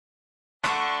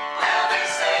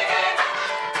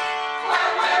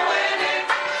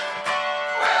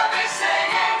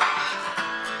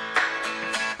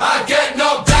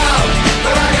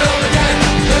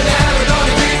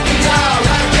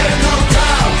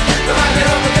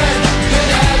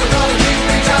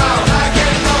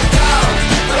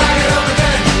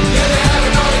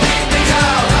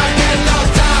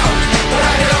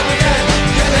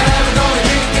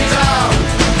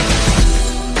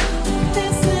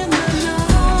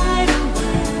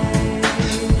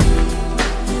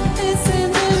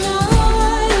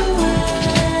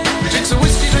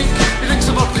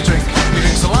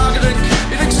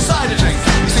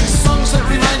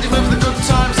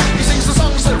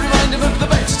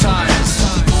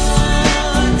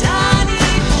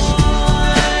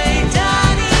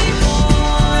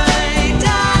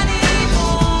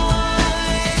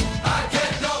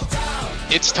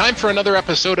Time for another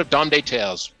episode of Dom Day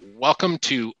Tales. Welcome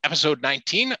to episode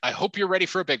 19. I hope you're ready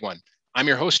for a big one. I'm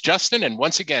your host, Justin, and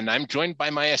once again, I'm joined by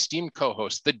my esteemed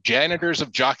co-host, the janitors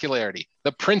of jocularity,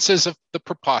 the princes of the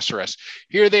preposterous.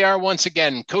 Here they are once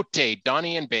again, Cote,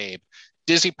 Donnie, and Babe.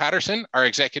 Dizzy Patterson, our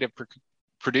executive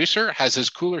producer, has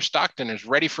his cooler stocked and is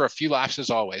ready for a few laughs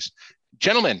as always.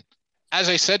 Gentlemen, as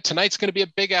I said, tonight's going to be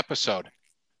a big episode.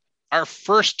 Our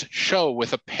first show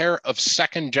with a pair of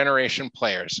second-generation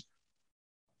players.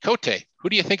 Cote, who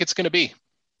do you think it's going to be?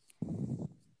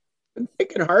 Been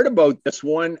thinking hard about this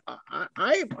one.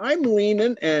 I'm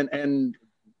leaning, and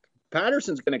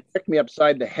Patterson's going to kick me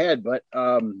upside the head, but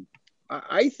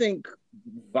I think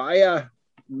via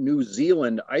New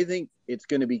Zealand, I think it's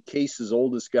going to be Case's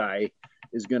oldest guy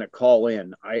is going to call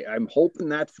in. I'm hoping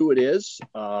that's who it is.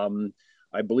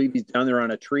 I believe he's down there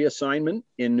on a tree assignment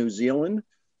in New Zealand.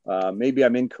 Maybe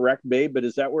I'm incorrect, Babe, but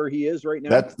is that where he is right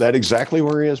now? That exactly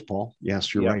where he is, Paul.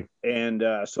 Yes, you're right. And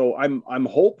so I'm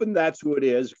hoping that's who it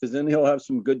is, because then he'll have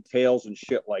some good tales and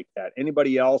shit like that.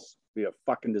 Anybody else be a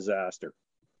fucking disaster.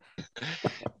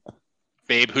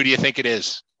 Babe, who do you think it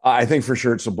is? I think for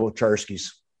sure it's the Bocharskis.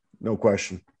 No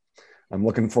question. I'm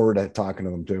looking forward to talking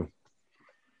to them too.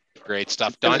 Great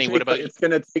stuff. Donnie, what about you? It's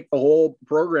going to take the whole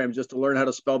program just to learn how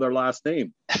to spell their last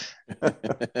name.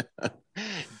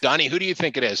 Donnie, who do you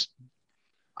think it is?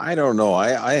 I don't know.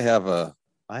 I have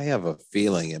a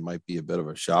feeling it might be a bit of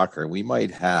a shocker. We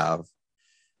might have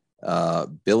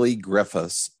Billy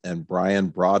Griffiths and Brian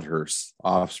Broadhurst's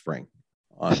offspring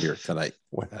on here tonight.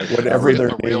 Whatever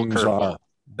their names are.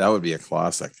 That would be a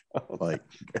classic. Like,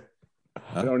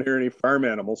 I don't hear any farm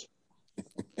animals.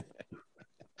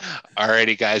 All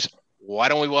righty, guys. Why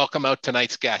don't we welcome out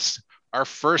tonight's guests? Our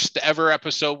first ever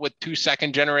episode with two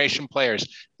second-generation players.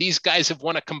 These guys have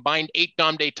won a combined 8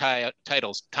 Dom Day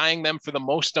titles, tying them for the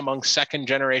most among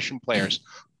second-generation players.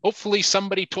 Hopefully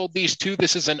somebody told these two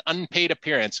this is an unpaid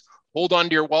appearance. Hold on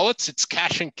to your wallets. It's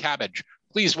cash and cabbage.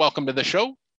 Please welcome to the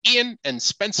show, Ian and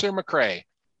Spencer McRae.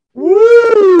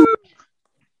 Woo!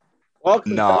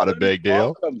 Welcome, Not a big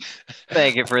deal. Welcome.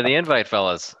 Thank you for the invite,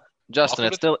 fellas.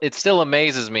 Justin, it still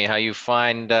amazes me how you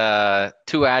find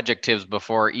two adjectives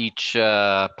before each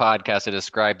podcast to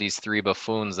describe these three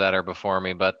buffoons that are before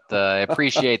me, but I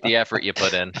appreciate the effort you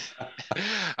put in.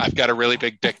 I've got a really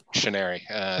big dictionary.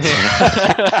 I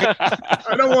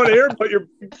don't want to hear about your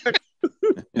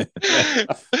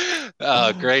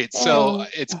Oh, great. So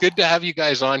it's good to have you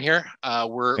guys on here.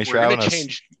 We're going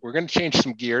to change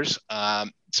some gears.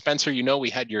 Spencer, you know, we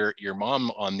had your mom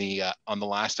on the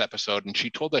last episode, and she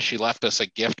told us she left us a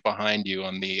gift behind you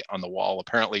on the wall.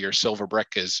 Apparently your silver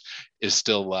brick is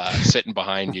still sitting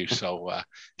behind you. So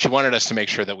she wanted us to make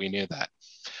sure that we knew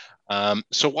that.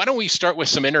 So why don't we start with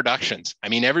some introductions? I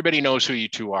mean, everybody knows who you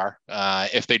two are.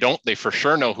 If they don't, they for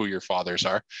sure know who your fathers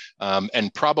are,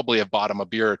 and probably have bought them a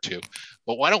beer or two.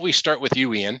 But why don't we start with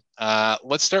you, Ian?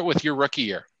 Let's start with your rookie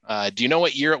year. Do you know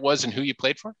what year it was and who you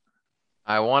played for?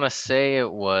 I want to say it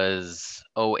was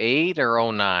 08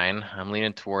 or 09. I'm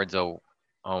leaning towards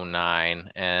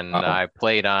 09. And I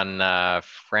played on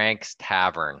Frank's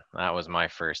Tavern. That was my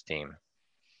first team.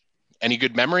 Any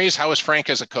good memories? How was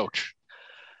Frank as a coach?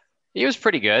 He was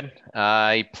pretty good.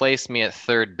 He placed me at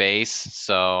third base.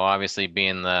 So obviously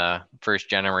being the second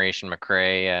generation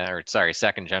McRae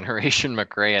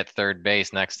at third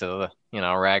base next to the,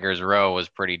 Raggers Row was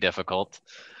pretty difficult.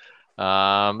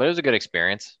 But it was a good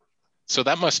experience. So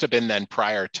that must have been then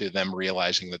prior to them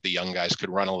realizing that the young guys could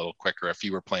run a little quicker if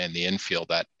you were playing the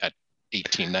infield at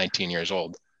 18, 19 years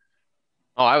old.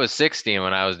 Oh, I was 16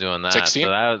 when I was doing that. 16?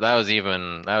 So that was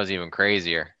even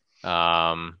crazier. But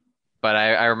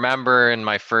I remember in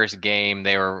my first game,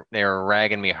 they were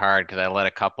ragging me hard because I let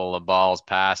a couple of balls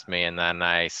past me, and then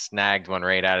I snagged one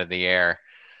right out of the air,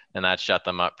 and that shut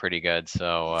them up pretty good.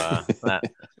 So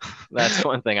that's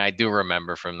one thing I do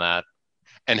remember from that.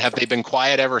 And have they been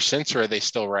quiet ever since, or are they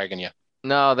still ragging you?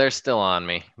 No, they're still on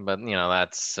me, but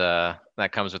that's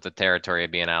that comes with the territory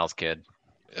of being Al's kid.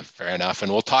 Fair enough.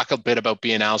 And we'll talk a bit about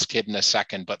being Al's kid in a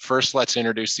second, but first let's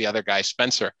introduce the other guy,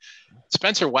 Spencer.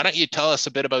 Spencer, why don't you tell us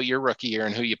a bit about your rookie year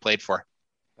and who you played for?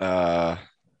 I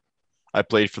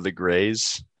played for the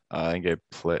Grays. I think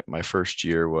my first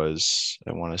year was,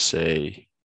 I want to say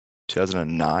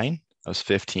 2009. I was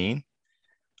 15.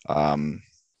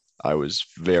 I was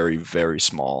very, very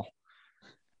small,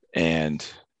 and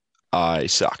I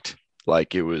sucked.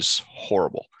 Like, it was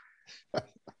horrible.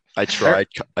 I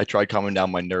tried calming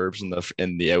down my nerves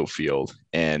in the outfield,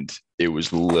 and it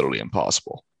was literally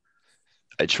impossible.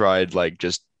 I tried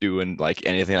just doing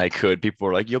anything I could. People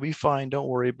were like, "You'll be fine. Don't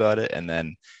worry about it." And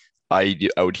then I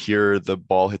would hear the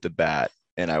ball hit the bat,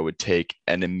 and I would take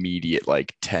an immediate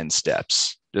like 10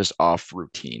 steps just off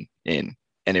routine in.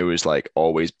 And it was like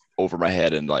always over my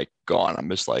head and like gone. I'm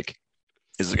just like,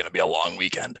 this is going to be a long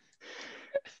weekend.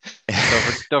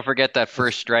 Don't forget that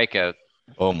first strikeout.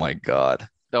 Oh my God.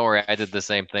 Don't worry. I did the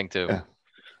same thing too. Yeah.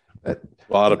 A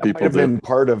lot of people have been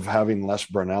part of having Les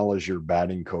Brunell as your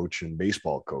batting coach and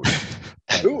baseball coach.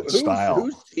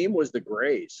 Whose team was the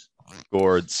Grays?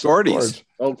 Gordy's.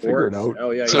 Oh, Gord's. Oh,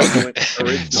 yeah.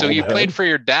 So you played for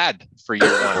your dad for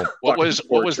year one. What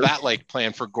was that like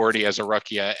playing for Gordy as a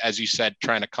rookie? As you said,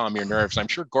 trying to calm your nerves. I'm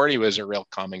sure Gordy was a real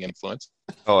calming influence.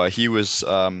 Oh, he was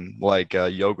like a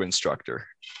yoga instructor.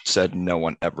 Said no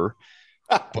one ever.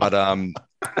 But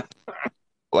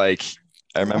like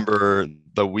I remember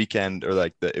the weekend, or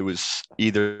like it was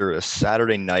either a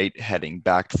Saturday night heading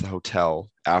back to the hotel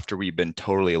after we'd been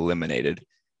totally eliminated,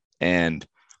 and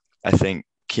I think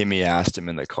Kimmy asked him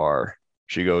in the car.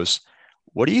 She goes,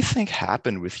 "What do you think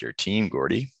happened with your team,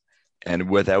 Gordy?" And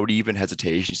without even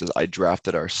hesitation, she says, "I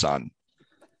drafted our son."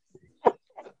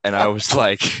 And I was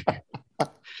like,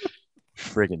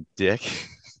 "Friggin' dick."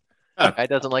 Guy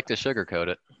doesn't like to sugarcoat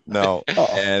it. No,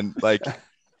 and like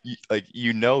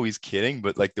he's kidding,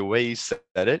 but like the way he said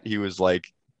it, he was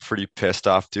like pretty pissed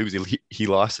off too, because he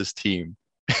lost his team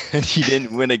and he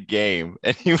didn't win a game,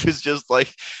 and he was just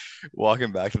like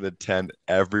walking back to the tent.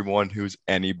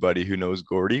 Anybody who knows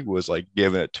Gordy was like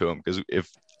giving it to him, because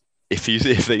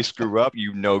if they screw up,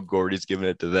 Gordy's giving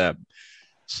it to them.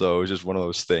 So it was just one of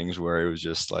those things where it was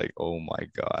just like, oh my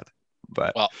God.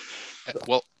 But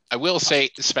well, I will say,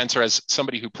 Spencer, as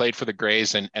somebody who played for the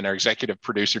Grays, and our executive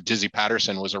producer, Dizzy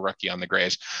Patterson, was a rookie on the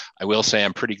Grays, I will say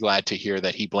I'm pretty glad to hear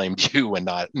that he blamed you and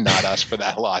not us for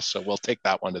that loss. So we'll take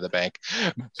that one to the bank.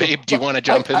 Babe, do you want to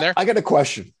jump in there? I got a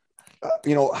question.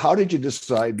 How did you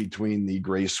decide between the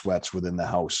gray sweats within the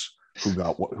house who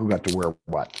got to wear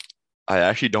what? I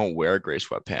actually don't wear gray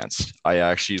sweatpants. I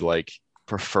actually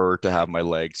prefer to have my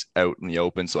legs out in the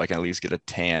open so I can at least get a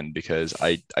tan, because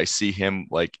I see him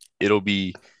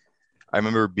I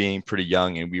remember being pretty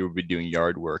young and we would be doing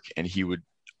yard work, and he would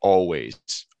always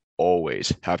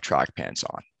have track pants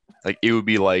on. Like it would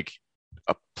be like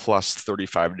a plus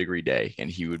 35-degree day and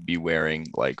he would be wearing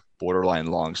like borderline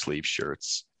long sleeve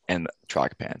shirts and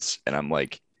track pants. And I'm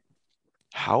like,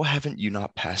 how haven't you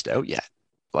not passed out yet?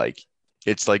 Like,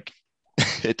 it's like,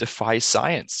 it defies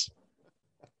science.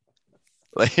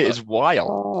 Like, it's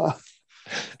wild.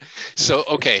 So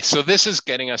this is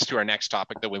getting us to our next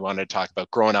topic that we wanted to talk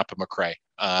about, growing up in McRae.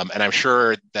 And I'm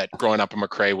sure that growing up in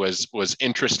McRae was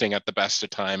interesting at the best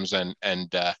of times. And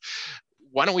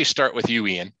why don't we start with you,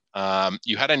 Ian?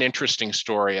 You had an interesting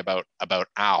story about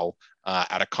Al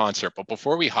at a concert. But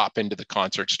before we hop into the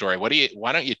concert story, why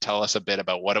don't you tell us a bit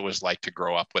about what it was like to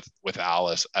grow up with Al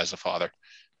as a father?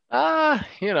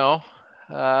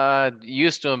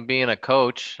 Used to him being a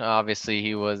coach. Obviously,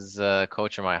 he was a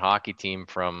coach of my hockey team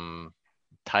from,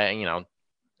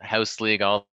 house league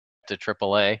all to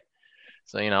AAA.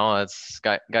 So, it's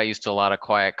got used to a lot of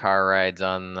quiet car rides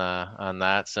on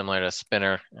that, similar to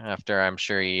Spinner after I'm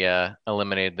sure he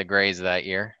eliminated the Grays that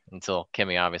year, until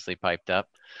Kimmy obviously piped up.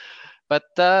 But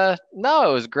no,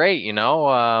 it was great,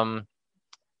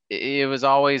 it was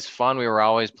always fun. We were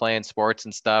always playing sports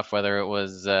and stuff, whether it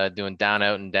was doing down,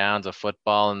 out, and downs of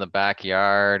football in the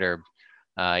backyard, or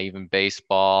even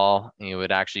baseball. He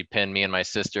would actually pin me and my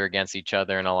sister against each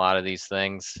other in a lot of these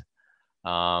things.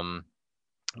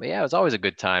 But yeah, it was always a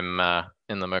good time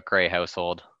in the McRae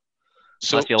household.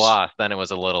 So, unless you lost, then it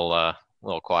was a little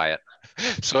quiet.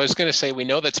 So I was going to say, we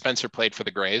know that Spencer played for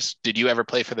the Grays. Did you ever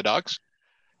play for the Dogs?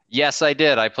 Yes, I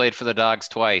did. I played for the Dogs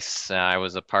twice. I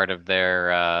was a part of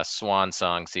their swan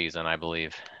song season, I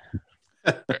believe.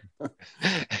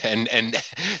 And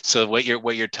so what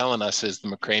you're telling us is the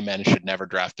McRae men should never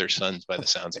draft their sons, by the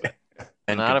sounds of it.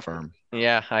 And confirm.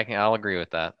 Yeah, I'll agree with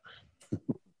that.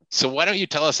 So why don't you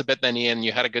tell us a bit then, Ian?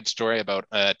 You had a good story about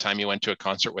a time you went to a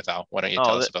concert with Al. Why don't you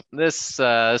tell us about this?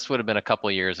 This would have been a couple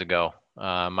of years ago.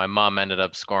 My mom ended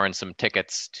up scoring some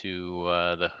tickets to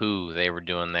the Who. They were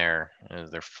doing their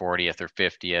 40th or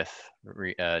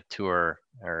 50th tour,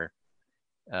 or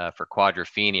for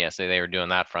Quadrophenia. So they were doing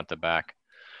that front to back.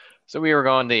 So we were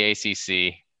going to the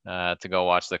ACC to go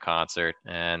watch the concert,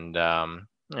 and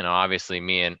obviously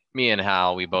me and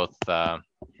Hal, we both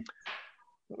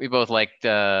liked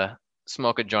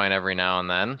smoke a joint every now and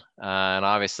then, and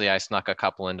obviously I snuck a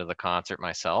couple into the concert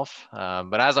myself,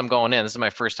 but as I'm going in, this is my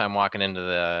first time walking into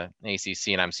the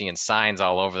ACC, and I'm seeing signs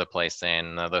all over the place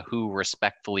saying the Who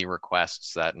respectfully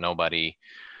requests that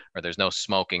there's no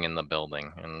smoking in the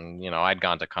building. And I'd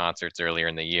gone to concerts earlier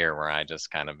in the year where I just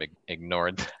kind of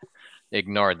ignored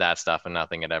that stuff and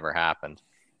nothing had ever happened.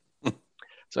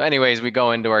 So anyways, we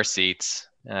go into our seats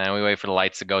and we wait for the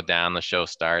lights to go down. The show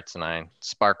starts and I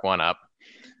spark one up.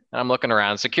 And I'm looking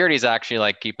around. Security is actually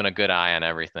like keeping a good eye on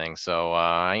everything. So,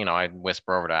 I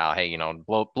whisper over to Al, hey,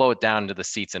 blow it down to the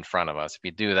seats in front of us. If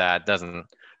you do that, it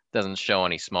doesn't show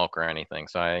any smoke or anything.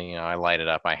 So I light it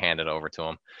up. I hand it over to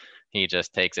him. He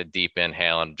just takes a deep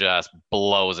inhale and just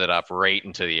blows it up right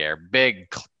into the air.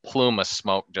 Big plume of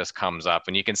smoke just comes up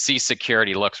and you can see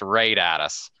security looks right at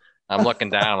us. I'm looking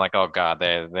down like, oh God,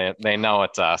 they know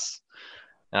it's us.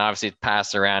 And obviously it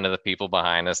passed around to the people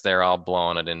behind us. They're all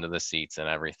blowing it into the seats and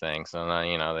everything. So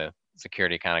then, the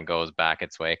security kind of goes back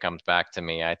its way, comes back to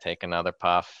me. I take another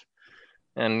puff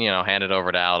and, hand it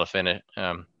over to Al to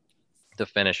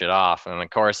finish it off. And of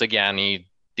course, again, he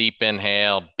deep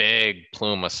inhale, big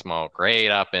plume of smoke right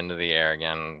up into the air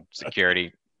again.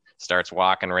 Security starts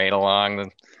walking right along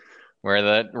where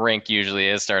the rink usually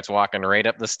is, starts walking right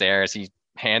up the stairs. He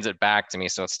hands it back to me.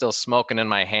 So it's still smoking in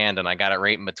my hand and I got it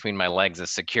right in between my legs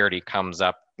as security comes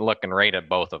up looking right at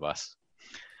both of us.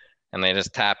 And they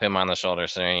just tap him on the shoulder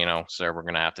saying, sir, we're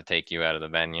going to have to take you out of the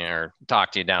venue or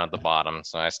talk to you down at the bottom.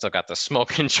 So I still got the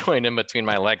smoking joint in between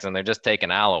my legs and they're just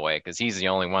taking Al away because he's the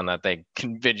only one that they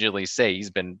can visually say he's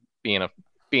been being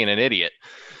an idiot.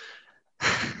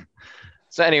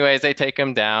 So anyways, they take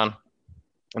him down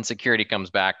and security comes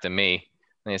back to me.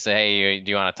 And they say, hey, do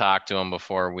you want to talk to him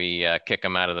before we kick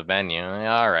him out of the venue?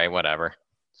 All right, whatever.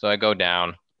 So I go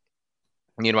down.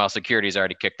 Meanwhile, security's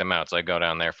already kicked him out. So I go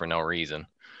down there for no reason.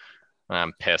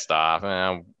 I'm pissed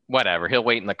off. Whatever. He'll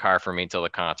wait in the car for me until the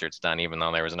concert's done, even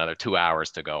though there was another 2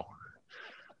 hours to go.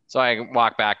 So I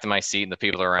walk back to my seat and the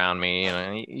people around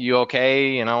me, you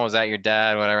okay? Was that your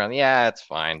dad? Whatever. Yeah, it's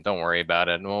fine. Don't worry about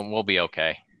it. We'll be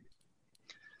okay.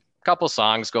 A couple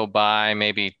songs go by,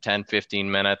 maybe 10, 15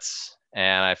 minutes.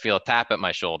 And I feel a tap at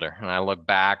my shoulder and I look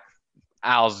back,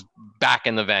 Al's back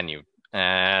in the venue.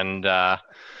 And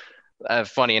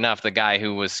funny enough, the guy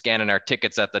who was scanning our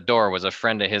tickets at the door was a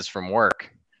friend of his from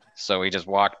work. So he just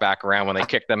walked back around when they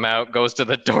kicked him out, goes to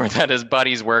the door that his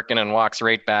buddy's working and walks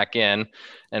right back in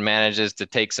and manages to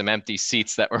take some empty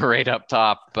seats that were right up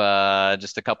top,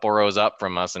 just a couple rows up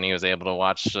from us. And he was able to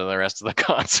watch the rest of the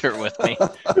concert with me.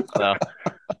 So,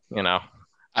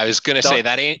 I was going to say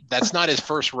that's not his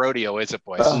first rodeo, is it,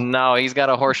 boys? No, he's got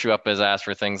a horseshoe up his ass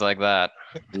for things like that.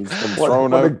 He's been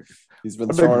thrown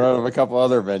out of a couple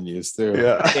other venues too.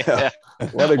 Yeah.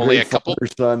 What a great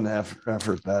father-son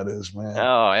effort that is, man.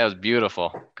 Oh, it was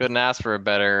beautiful. Couldn't ask for a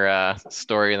better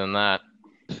story than that.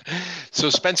 So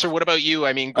Spencer, what about you?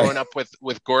 I mean, growing up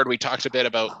with Gord, we talked a bit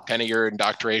about kind of your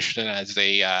indoctrination as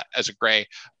a Grey,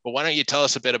 but why don't you tell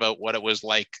us a bit about what it was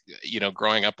like,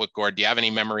 growing up with Gord? Do you have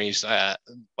any memories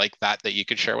like that you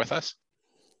could share with us?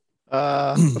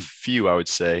 A few, I would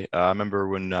say. I remember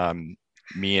when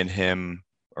me and him,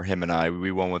 or him and I,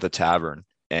 we went with a tavern,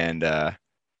 and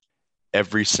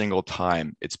every single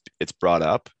time it's brought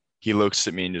up, he looks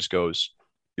at me and just goes,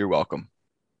 "You're welcome."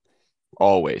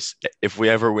 Always. If we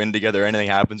ever win together, anything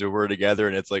happens or we're together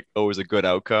and it's like always a good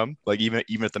outcome, like even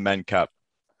at the Men Cup,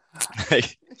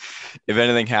 like, if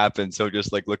anything happens, he'll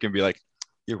just like look and be like,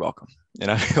 "You're welcome."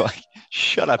 And I'd be like,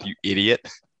 "Shut up, you idiot."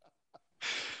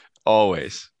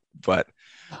 Always. But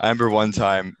I remember one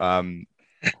time,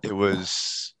 it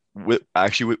was with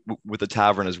the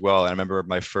tavern as well. And I remember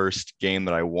my first game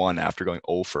that I won after going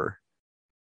 0 for.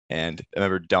 And I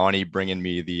remember Donnie bringing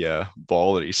me the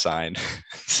ball that he signed.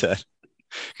 Said,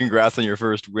 "Congrats on your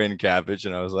first win, Cabbage."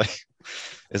 And I was like,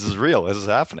 "This is real. This is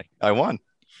happening. I won."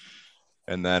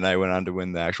 And then I went on to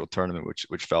win the actual tournament,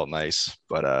 which felt nice.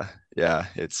 But yeah,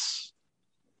 it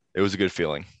was a good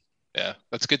feeling. Yeah,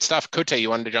 that's good stuff. Cote, you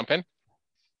wanted to jump in?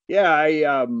 Yeah,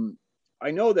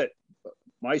 I know that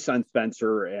my son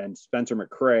Spencer and Spencer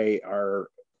McCrae are,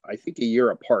 I think, a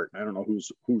year apart. I don't know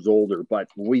who's older, but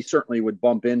we certainly would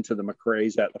bump into the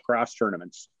McCraes at lacrosse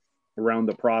tournaments around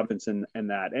the province and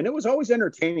that. And it was always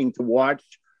entertaining to watch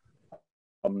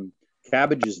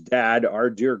Cabbage's dad, our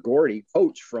dear Gordy,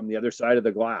 coach from the other side of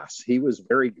the glass. He was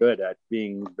very good at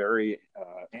being very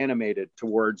animated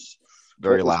towards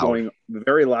very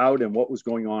loud and what was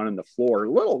going on in the floor. A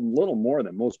little more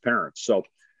than most parents. So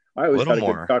I always got a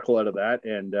good chuckle out of that.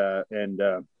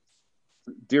 And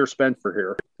dear Spencer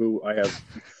here, who I have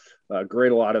a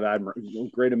great amount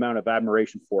of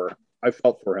admiration for. I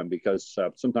felt for him because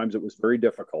sometimes it was very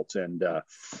difficult, and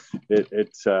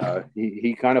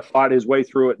he kind of fought his way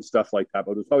through it and stuff like that.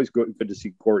 But it was always good to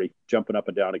see Gordy jumping up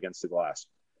and down against the glass.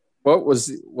 What was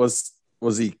he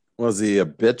a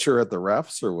bitcher at the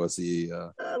refs, or was he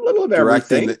a little of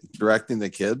everything? directing the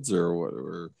kids,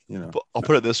 or I'll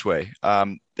put it this way: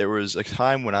 there was a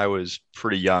time when I was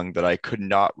pretty young that I could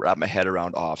not wrap my head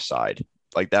around offside.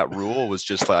 like that rule was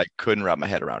just like I couldn't wrap my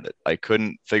head around it. I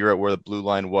couldn't figure out where the blue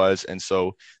line was, and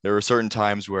so there were certain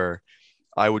times where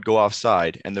I would go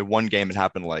offside, and the one game it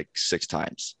happened like 6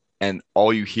 times, and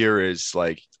all you hear is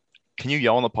like, "Can you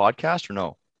yell on the podcast or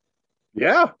no?"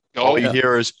 Yeah. All you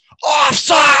hear is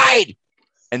offside,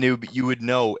 and you would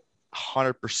know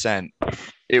 100%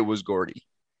 it was Gordy.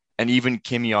 And even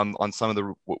Kimmy on some of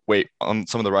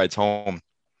the rides home,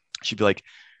 she'd be like,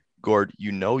 "Gord,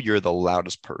 you know you're the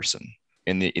loudest person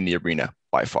in the arena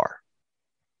by far,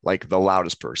 like the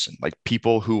loudest person. Like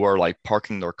people who are like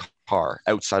parking their car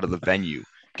outside of the venue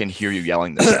can hear you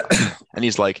yelling this stuff." And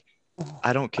he's like,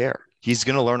 "I don't care. He's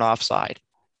gonna learn offside."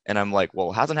 And I'm like,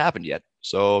 "Well, it hasn't happened yet,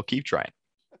 so keep trying."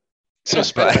 So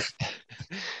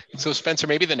Spencer,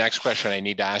 maybe the next question I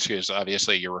need to ask you is,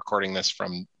 obviously you're recording this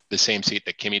from the same seat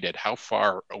that Kimmy did. How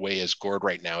far away is Gord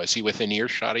right now? Is he within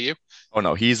earshot of you? Oh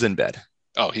no, he's in bed.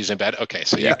 Oh, he's in bed. Okay,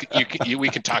 so we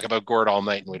can talk about Gord all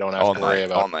night, and we don't have all to night, worry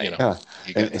about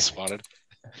you getting spotted.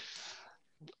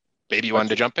 Baby, you wanted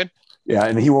to jump in? Yeah,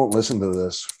 and he won't listen to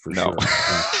this for sure.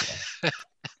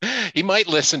 He might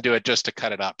listen to it just to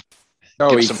cut it up.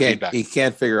 No, he can't. Feedback. He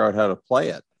can't figure out how to play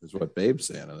it. Is what Babe's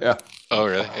saying. Yeah. Oh,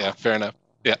 really? Yeah. Fair enough.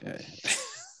 Yeah.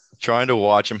 Trying to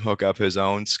watch him hook up his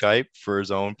own Skype for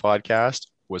his own podcast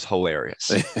was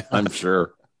hilarious. I'm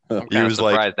sure. He was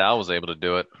surprised Al was able to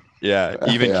do it. Yeah.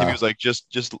 Even Kimmy was like,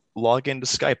 just log into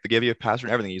Skype. They give you a password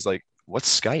and everything. He's like,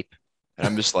 "What's Skype?" And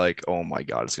I'm just like, "Oh my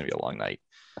God, it's gonna be a long night."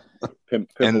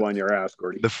 Pimple on your ass,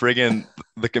 Gordy.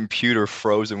 The computer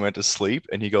froze and went to sleep,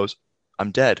 and he goes, "I'm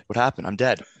dead. What happened? I'm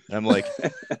dead." And I'm like,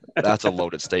 "That's a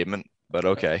loaded statement, but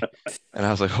okay." And I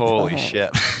was like, "Holy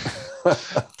shit."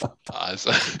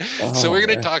 So we're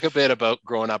going to talk a bit about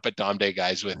growing up at Dom Day,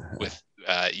 guys, with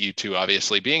you two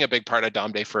obviously being a big part of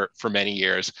Dom Day for many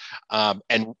years.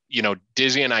 And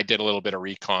Dizzy and I did a little bit of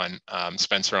recon,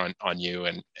 Spencer, on you,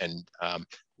 and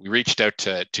we reached out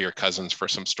to your cousins for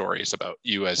some stories about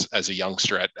you as a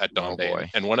youngster at Dom Day. Boy.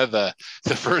 And one of the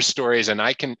first stories, and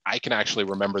I can actually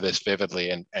remember this vividly,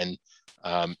 and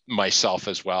myself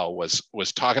as well, was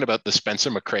talking about the Spencer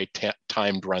McRae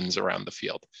timed runs around the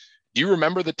field. Do you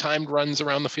remember the timed runs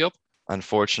around the field?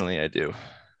 Unfortunately, I do.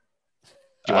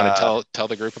 Do you want to tell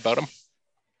the group about them?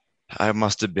 I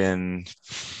must have been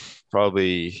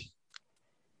probably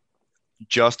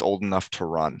just old enough to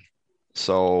run.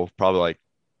 So probably like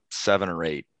 7 or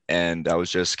 8. And I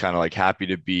was just kind of like happy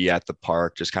to be at the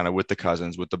park, just kind of with the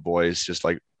cousins, with the boys, just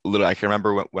like little. I can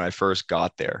remember when I first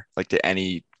got there, like to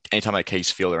anytime at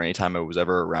Case Field or anytime I was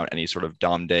ever around any sort of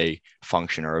Dom Day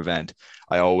function or event,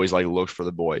 I always like looked for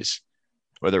the boys,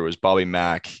 whether it was Bobby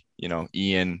Mack,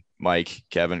 Ian, Mike,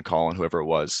 Kevin, Colin, whoever it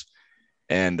was.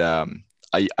 And I'm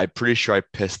pretty sure I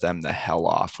pissed them the hell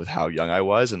off with how young I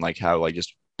was and like how like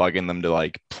just bugging them to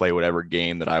like play whatever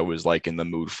game that I was like in the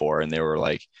mood for. And they were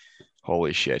like,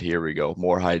 "Holy shit, here we go.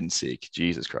 More hide and seek.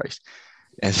 Jesus Christ."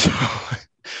 And so I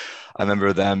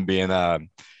remember them being, or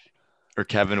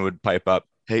Kevin would pipe up,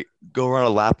 "Hey, go run a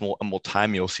lap and we'll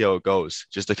time you. We'll see how it goes,"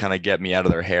 just to kind of get me out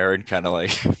of their hair and kind of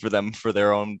like for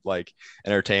their own like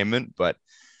entertainment. But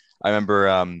I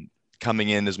remember coming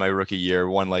in as my rookie year,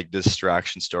 one like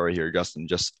distraction story here, Justin,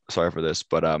 just sorry for this,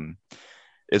 but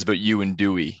it's about you and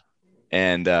Dewey.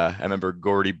 And I remember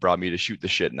Gordy brought me to shoot the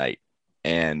shit night,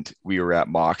 and we were at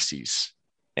Moxie's,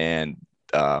 and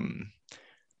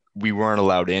we weren't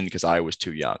allowed in because I was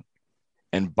too young.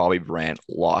 And Bobby Brandt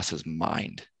lost his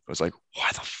mind. I was like, "Why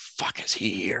the fuck is he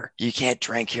here? You can't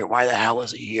drink here. Why the hell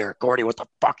is he here? Gordy, what the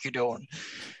fuck you doing?"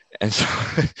 And so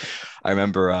I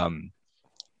remember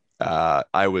I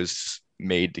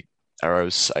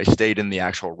stayed in the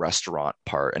actual restaurant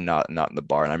part and not in the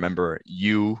bar. And I remember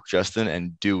you, Justin,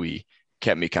 and Dewey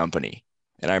kept me company.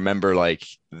 And I remember like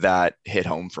that hit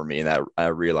home for me, and that I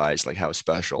realized like how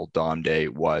special Dom Day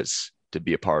was to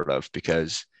be a part of,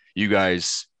 because you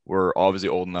guys were obviously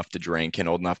old enough to drink and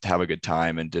old enough to have a good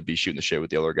time and to be shooting the shit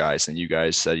with the other guys. And you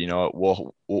guys said, "You know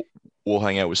what, we'll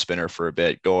hang out with Spinner for a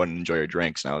bit, go and enjoy your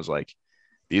drinks." And I was like,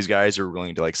 these guys are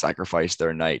willing to like sacrifice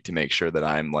their night to make sure that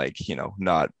I'm like,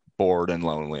 not bored and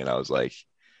lonely. And I was like,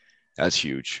 that's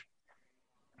huge.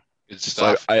 Good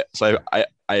stuff. So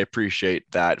I appreciate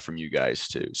that from you guys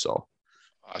too. So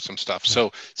awesome stuff.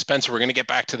 So Spencer, we're going to get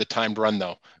back to the timed run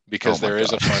though, because there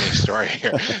is a funny story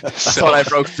here. I thought I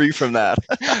broke free from that.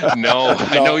 No,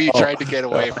 I know you tried to get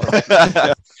away from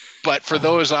it. But for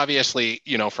those, obviously,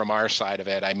 from our side of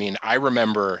it, I mean, I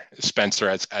remember Spencer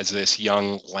as this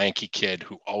young, lanky kid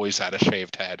who always had a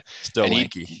shaved head. Still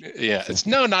lanky. Yeah.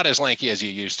 Not as lanky as you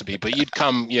used to be, but you'd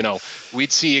come,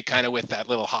 we'd see you kind of with that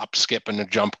little hop, skip, and a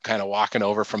jump kind of walking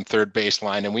over from third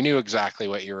baseline. And we knew exactly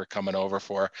what you were coming over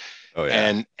for. Oh,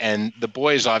 yeah. And the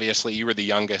boys, obviously, you were the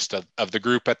youngest of the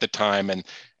group at the time,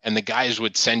 and the guys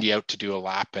would send you out to do a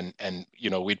lap, and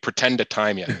we'd pretend to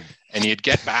time you, and you'd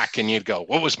get back and you'd go,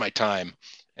 "What was my time?"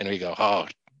 And we go, "Oh,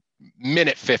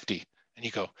 minute 50." And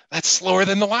you go, "That's slower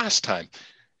than the last time."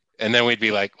 And then we'd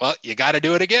be like, "Well, you got to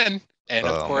do it again." And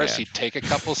of course, he'd take a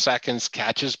couple seconds,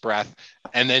 catch his breath,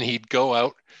 and then he'd go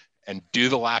out and do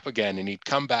the lap again. And he'd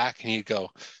come back and he'd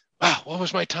go, "Wow, what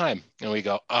was my time?" And we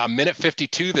go, minute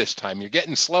 52 this time. You're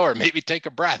getting slower. Maybe take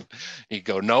a breath. He'd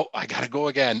go, "No, I got to go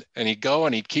again." And he'd go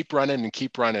and he'd keep running and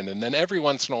keep running. And then every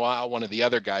once in a while, one of the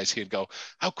other guys, he'd go,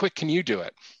 "How quick can you do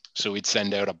it?" So we'd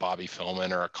send out a Bobby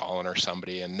Philman or a Colin or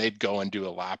somebody, and they'd go and do a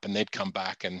lap, and they'd come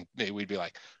back and we'd be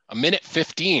like, "A minute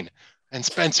 15. And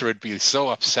Spencer would be so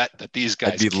upset that these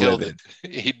guys killed it,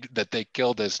 that they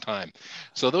killed his time.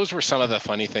 So those were some of the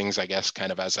funny things, I guess,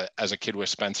 kind of as a kid with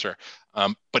Spencer.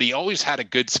 But he always had a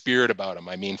good spirit about him.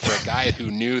 I mean, for a guy who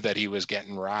knew that he was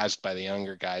getting razzed by the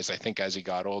younger guys, I think as he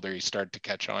got older, he started to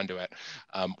catch on to it.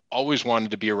 Always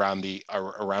wanted to be around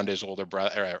his older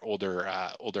brother,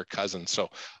 older cousin. So a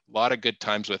lot of good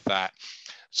times with that.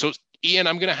 So Ian,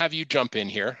 I'm going to have you jump in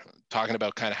here, talking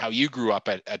about kind of how you grew up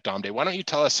at Dom Day. Why don't you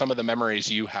tell us some of the memories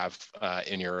you have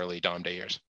in your early Dom Day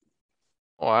years?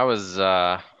 Well, I was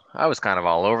kind of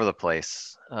all over the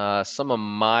place. Some of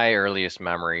my earliest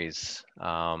memories,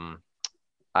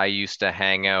 I used to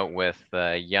hang out with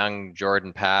young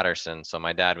Jordan Patterson. So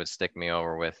my dad would stick me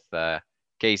over with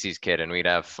Casey's kid, and we'd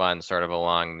have fun sort of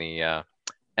along the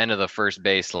end of the first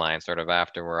baseline, sort of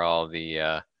after where all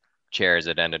the chairs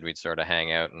had ended. We'd sort of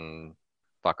hang out and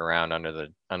fuck around under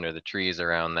the trees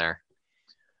around there.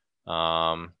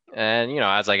 And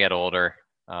as I get older,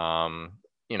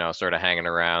 sort of hanging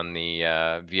around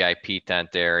the VIP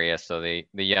tent area. So the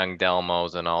young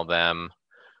Delmos and all them,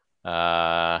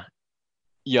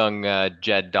 young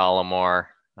Jed Dollamore,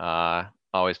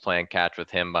 always playing catch with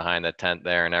him behind the tent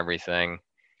there and everything.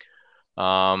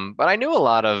 But I knew a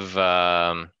lot of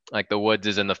like the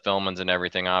Woodses and the Philmans and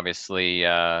everything, obviously,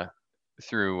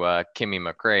 through Kimmy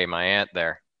McRae, my aunt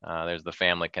there. There's the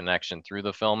family connection through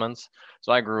the Philmans.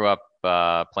 So I grew up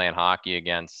playing hockey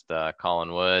against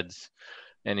Colin Woods,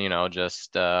 and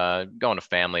just going to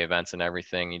family events and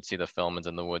everything. You'd see the Philmans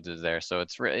and the Woodses there. So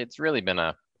it's really been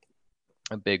a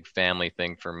big family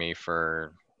thing for me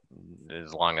for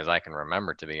as long as I can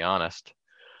remember, to be honest.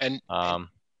 And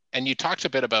you talked a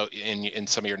bit about in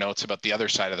some of your notes about the other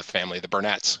side of the family, the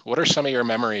Burnett's. What are some of your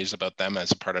memories about them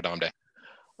as a part of Dom Day?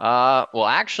 Well,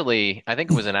 actually, I think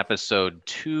it was in episode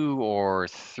 2 or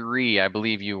 3. I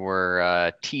believe you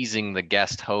were teasing the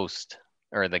guests on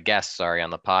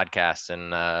the podcast.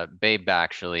 And Babe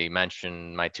actually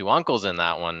mentioned my two uncles in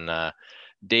that one,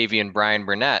 Davey and Brian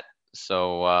Burnett.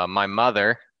 So my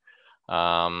mother,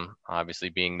 obviously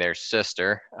being their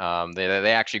sister,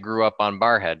 they actually grew up on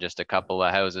Barhead, just a couple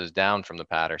of houses down from the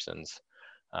Pattersons.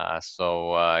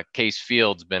 So Case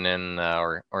Field's been in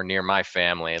or near my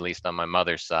family, at least on my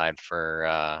mother's side,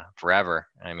 for forever.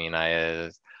 I mean, I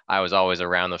was always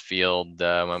around the field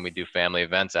when we do family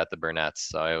events at the Burnetts.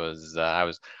 So I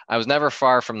was never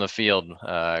far from the field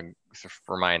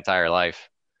for my entire life.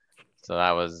 So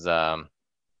that was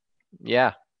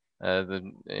yeah.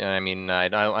 I mean, I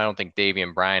don't think Davey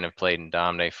and Brian have played in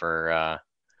Dom Day for a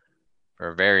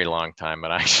very long time,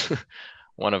 but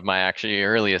one of my actually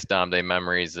earliest Dom Day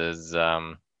memories is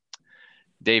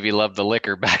Davey loved the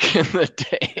liquor back in the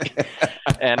day,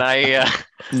 and I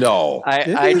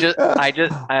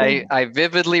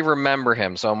vividly remember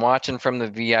him. So I'm watching from the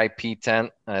VIP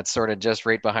tent. It's sort of just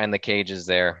right behind the cages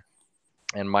there,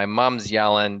 and my mom's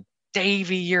yelling,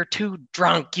 "Davey, you're too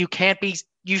drunk. You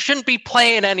shouldn't be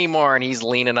playing anymore." And he's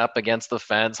leaning up against the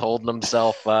fence, holding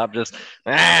himself up, just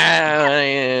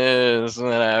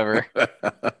whatever.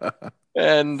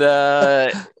 And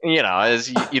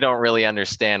as you don't really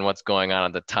understand what's going on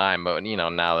at the time, but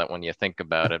now that when you think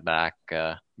about it back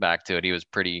to it, he was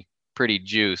pretty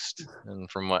juiced. And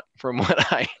from what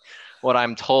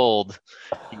I'm told,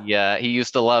 he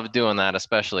used to love doing that,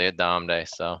 especially at Dom Day.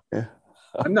 So yeah.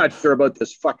 I'm not sure about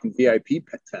this fucking VIP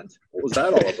tent. What was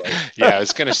that all about? Yeah, I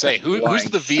was gonna say who's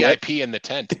the VIP in the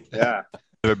tent? Yeah.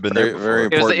 Never been there. Very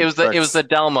it was the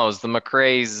Delmos, the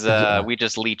McRaes. We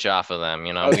just leech off of them.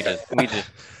 We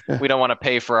don't want to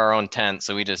pay for our own tent,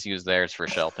 so we just use theirs for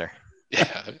shelter.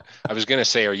 Yeah, I was gonna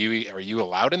say, are you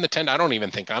allowed in the tent? I don't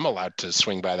even think I'm allowed to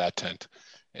swing by that tent.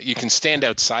 You can stand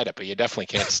outside it, but you definitely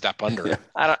can't step under it.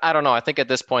 I don't know. I think at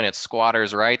this point it's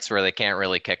squatters' rights where they can't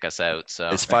really kick us out. So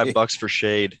it's $5 for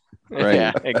shade. Right.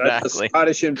 Yeah, exactly. That's a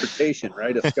Scottish invitation,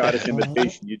 right? A Scottish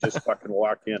invitation. You just fucking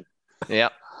walk in.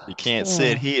 Yep. You can't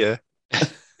sit here.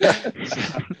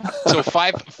 So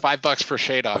 $5 per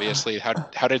shade, obviously. How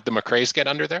did the McRae's get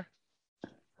under there?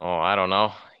 Oh, I don't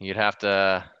know. You'd have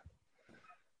to.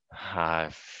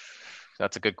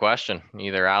 That's a good question.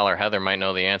 Either Al or Heather might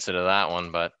know the answer to that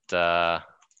one, but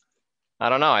I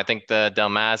don't know. I think the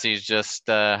Dalmazies just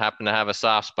happen to have a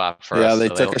soft spot for us. Yeah, they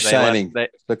took a shining.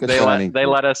 They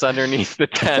let us underneath the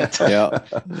tent. Yeah.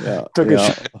 Took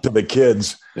us to the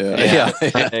kids. Yeah.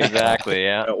 Exactly.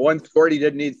 Yeah. Once Gordy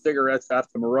didn't need cigarettes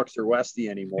after Marooks or Westy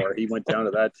anymore, he went down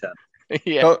to that tent.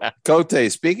 Yeah.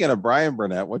 Cote, speaking of Brian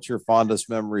Burnett, what's your fondest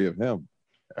memory of him?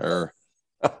 Or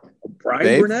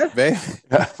Brian Burnett?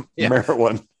 Yeah.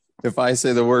 Maryland. If I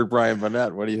say the word Brian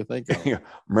Burnett, what do you think of?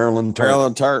 Maryland Tart.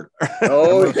 Maryland Tart.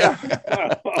 Oh, yeah.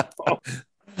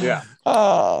 Yeah.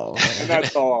 Oh, And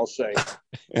that's all I'll say.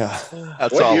 yeah.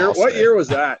 That's What all year? I'll What say. year was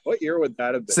that? What year would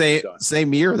that have been?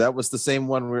 Same year. That was the same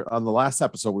one on the last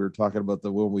episode. We were talking about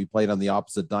when we played on the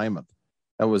opposite diamond.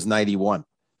 That was 91.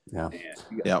 Yeah. Man,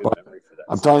 you got Yeah. a good memory for that.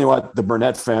 I'm telling you what, the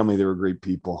Burnett family, they were great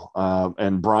people.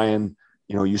 And Brian,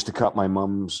 used to cut my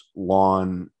mom's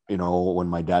lawn, when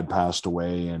my dad passed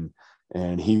away,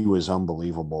 and he was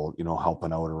unbelievable,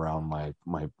 helping out around my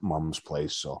mom's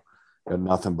place. So got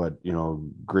nothing but,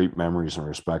 great memories and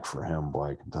respect for him,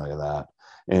 boy, I can tell you that.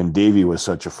 And Davey was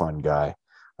such a fun guy.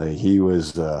 He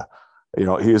was, he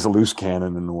was a loose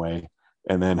cannon in a way.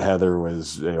 And then Heather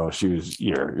was, she was,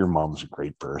 your mom's a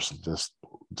great person. Just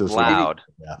Loud.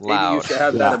 Yeah. Davey used to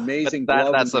have that amazing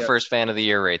glove. That's the first fan of the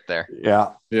year right there.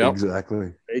 Yeah, Yep.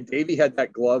 exactly. Davey had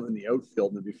that glove in the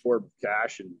outfield and before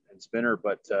Cash and Spinner,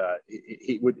 but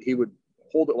he would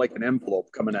hold it like an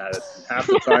envelope coming at it. And half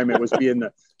the time it was in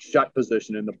the shut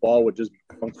position and the ball would just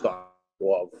bounce off the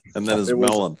glove. And then his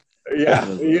melon. Yeah,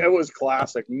 it was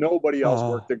classic. Nobody else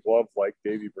worked a glove like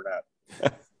Davey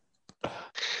Burnett.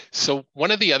 So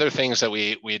one of the other things that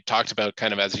we had talked about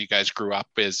kind of as you guys grew up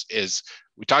is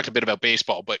we talked a bit about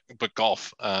baseball, but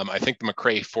golf. I think the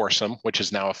McRae foursome, which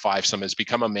is now a fivesome, has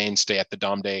become a mainstay at the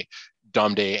Dom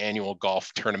Day annual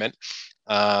golf tournament,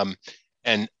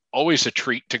 and always a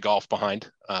treat to golf behind.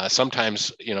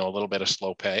 Sometimes a little bit of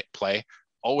slow play,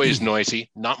 always noisy,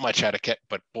 not much etiquette,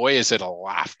 but boy is it a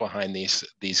laugh behind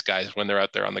these guys when they're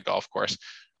out there on the golf course.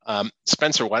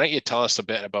 Spencer, why don't you tell us a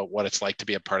bit about what it's like to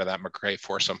be a part of that McRae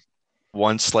foursome?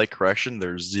 One slight correction: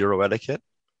 there's zero etiquette.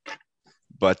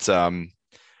 But I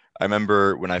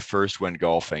remember when I first went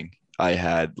golfing, I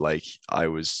had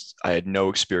no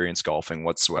experience golfing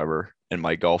whatsoever, and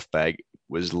my golf bag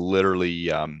was literally.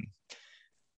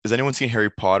 Has anyone seen Harry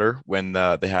Potter when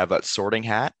they have that sorting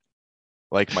hat?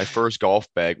 Like my first golf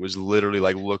bag was literally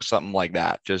looked something like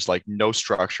that. Just no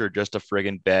structure, just a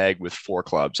friggin' bag with 4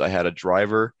 clubs. I had a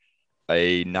driver,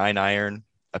 a 9-iron,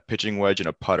 a pitching wedge, and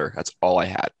a putter. That's all I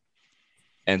had.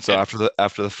 And so after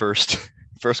the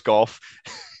first golf,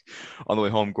 on the way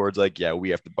home, Gord's like, "Yeah, we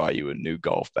have to buy you a new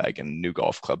golf bag and new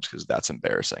golf clubs because that's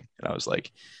embarrassing." And I was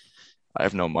like, "I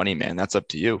have no money, man. That's up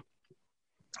to you."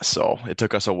 So it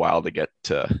took us a while to get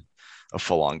to a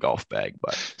full-on golf bag,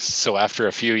 but so after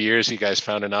a few years, you guys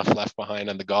found enough left behind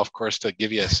on the golf course to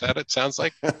give you a set. It sounds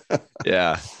like.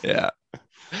 yeah.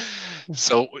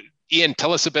 So, Ian,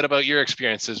 tell us a bit about your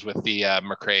experiences with the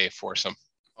McRae foursome.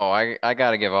 Oh, I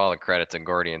got to give all the credit to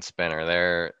Gordy and Spinner.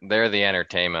 They're the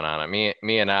entertainment on it.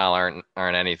 Me and Al aren't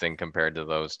anything compared to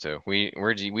those two. We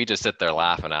just sit there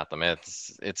laughing at them.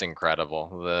 It's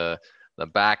incredible. The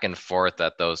back and forth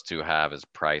that those two have is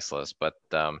priceless. But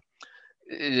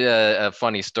a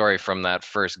funny story from that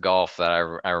first golf that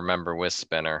I remember with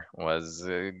Spinner was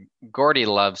Gordy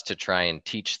loves to try and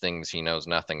teach things he knows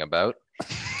nothing about.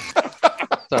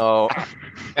 So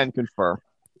and confirm.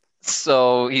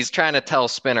 So he's trying to tell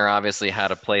Spinner obviously how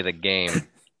to play the game.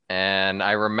 And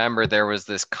I remember there was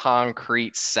this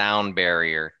concrete sound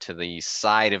barrier to the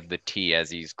side of the tee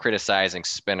as he's criticizing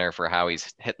Spinner for how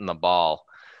he's hitting the ball.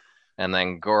 And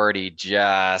then Gordy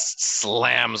just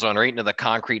slams one right into the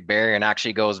concrete barrier and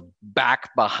actually goes back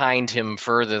behind him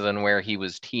further than where he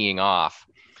was teeing off.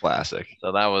 Classic.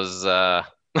 So that was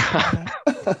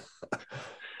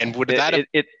And would that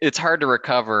it's hard to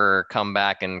recover or come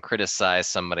back and criticize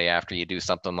somebody after you do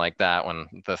something like that when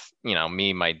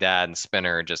me, my dad, and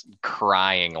Spinner are just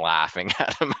crying laughing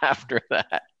at him after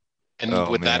that. And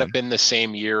would that have been the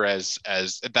same year as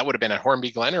that would have been at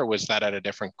Hornby Glen, or was that at a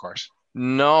different course?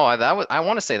 No, I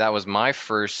want to say that was my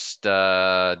first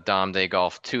Dom Day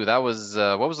golf too. That was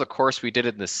what was the course we did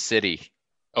in the city?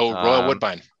 Oh, Royal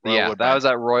Woodbine. That was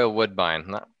at Royal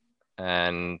Woodbine.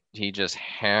 And he just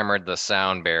hammered the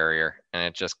sound barrier, and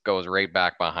it just goes right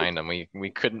back behind him. We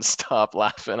couldn't stop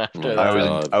laughing after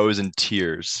that. I was in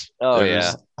tears. Oh,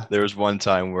 there was one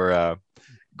time where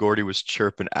Gordy was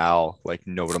chirping Al like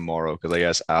no tomorrow because I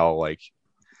guess Al like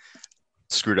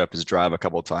screwed up his drive a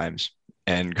couple of times,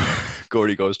 and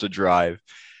Gordy goes to drive,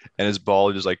 and his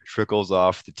ball just like trickles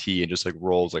off the tee and just like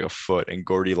rolls like a foot, and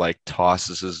Gordy like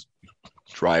tosses his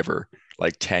driver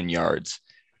like 10 yards,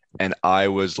 and I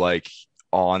was like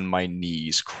on my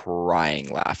knees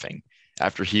crying, laughing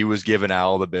after he was giving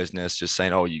Al the business, just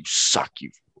saying, "Oh, you suck,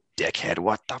 you dickhead,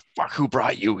 what the fuck, who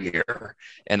brought you here?"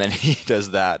 And then he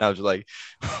does that, and I was like,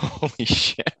 holy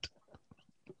shit.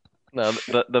 No,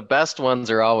 the best ones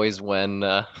are always when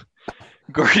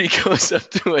Gordy goes up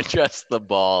to adjust the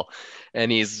ball,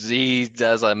 and he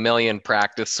does a million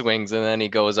practice swings, and then he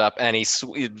goes up and he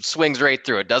swings right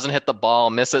through it, doesn't hit the ball,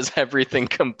 misses everything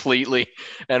completely,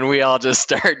 and we all just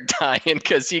start dying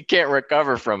because he can't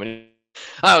recover from it.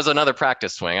 That was another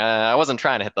practice swing. I wasn't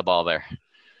trying to hit the ball there.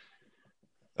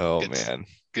 Oh, man.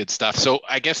 Good stuff. So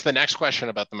I guess the next question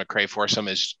about the McRae foursome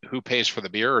is who pays for the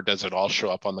beer, or does it all show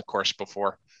up on the course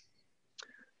before?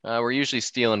 We're usually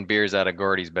stealing beers out of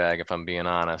Gordy's bag, if I'm being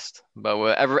honest.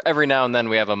 But every now and then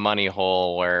we have a money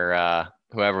hole where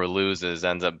whoever loses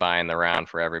ends up buying the round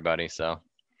for everybody. So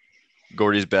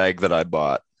Gordy's bag that I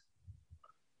bought.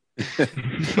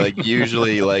 Like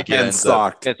usually like and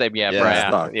stocked.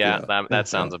 That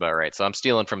sounds about right. So I'm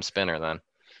stealing from Spinner then.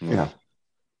 Yeah.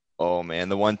 Oh man,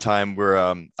 the one time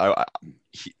where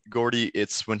Gordy,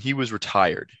 it's when he was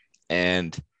retired,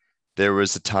 and there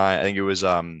was a time, I think it was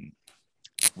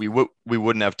we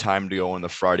wouldn't have time to go on the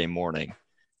Friday morning,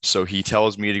 so he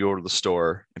tells me to go to the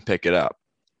store and pick it up,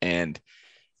 and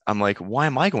I'm like, why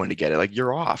am I going to get it? Like,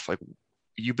 you're off. Like,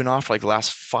 you've been off like the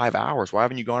last 5 hours. Why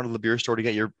haven't you gone to the beer store to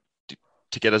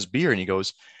get us beer? And he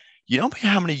goes, you know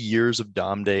how many years of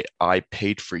Dom Day I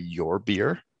paid for your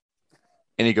beer?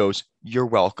 And he goes, you're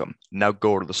welcome. Now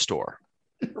go to the store.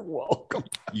 You're welcome.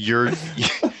 You're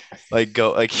like,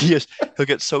 go, like he'll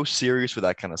get so serious with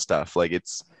that kind of stuff. Like,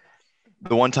 it's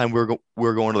the one time we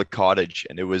were going to the cottage,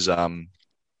 and it was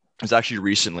actually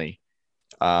recently.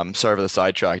 Sorry for the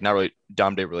sidetrack, not really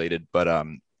Dom Day related, but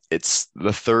it's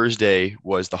the Thursday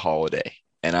was the holiday,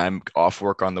 and I'm off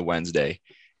work on the Wednesday,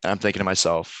 and I'm thinking to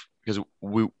myself, because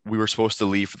we were supposed to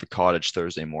leave for the cottage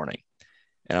Thursday morning,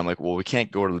 and I'm like, well, we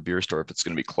can't go to the beer store if it's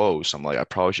going to be closed. So I'm like, I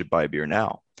probably should buy a beer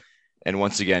now. And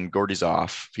once again, Gordy's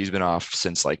off. He's been off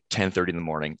since like 10:30 in the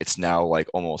morning. It's now like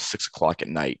almost 6 o'clock at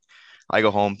night. I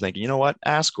go home thinking, you know what?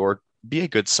 Ask Gord, be a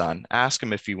good son. Ask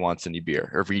him if he wants any beer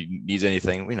or if he needs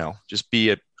anything, just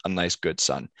be a nice, good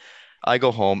son. I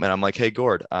go home and I'm like, hey,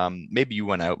 Gord, maybe you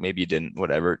went out, maybe you didn't,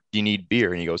 whatever. Do you need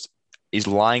beer? And he's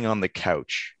lying on the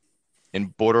couch in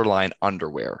borderline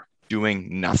underwear,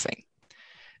 doing nothing.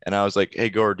 And I was like, hey,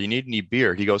 Gord, do you need any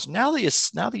beer? He goes, now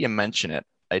that you mention it,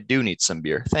 I do need some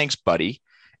beer. Thanks, buddy.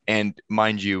 And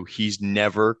mind you, he's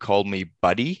never called me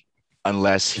buddy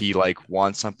unless he like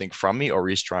wants something from me or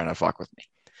he's trying to fuck with me.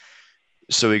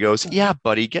 So he goes, yeah,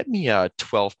 buddy, get me a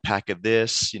 12 pack of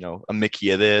this, a Mickey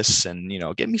of this, and,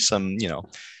 get me some,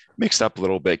 mixed up a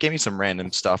little bit. Get me some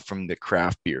random stuff from the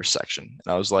craft beer section.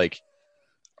 And I was like,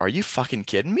 are you fucking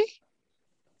kidding me?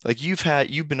 Like,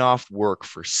 you've been off work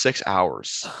for 6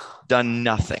 hours, done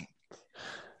nothing,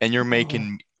 and you're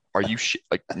making, are you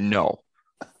like, no.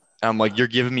 And I'm like, you're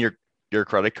giving me your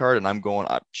credit card, and I'm going,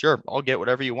 sure, I'll get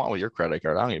whatever you want with your credit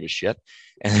card. I don't give a shit.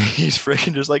 And he's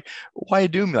freaking just like, why you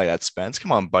doing me like that, Spence?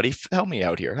 Come on, buddy, help me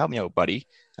out here. Help me out, buddy.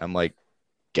 I'm like,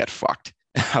 get fucked.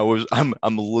 I'm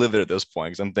livid at this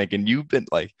point because I'm thinking, you've been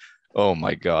like, oh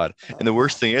my God. And the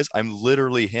worst thing is, I'm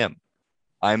literally him.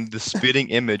 I'm the spitting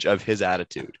image of his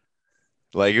attitude.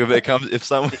 Like, if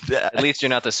someone, at least you're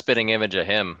not the spitting image of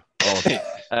him. Oh,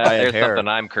 there's something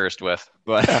I'm cursed with.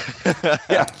 But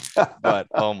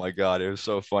oh my God, it was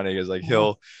so funny because like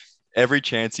every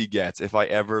chance he gets, if I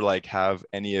ever like have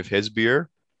any of his beer,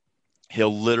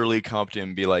 he'll literally come up to him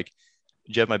and be like,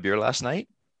 did you have my beer last night?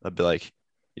 I'll be like,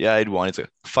 yeah, I had one. It's like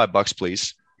 $5,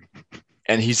 please.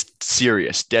 And he's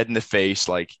serious, dead in the face,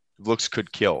 like looks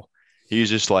could kill. He's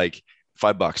just like,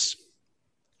 $5.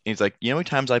 He's like, you know how many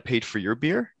times I paid for your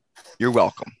beer? You're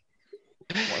welcome.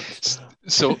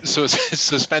 So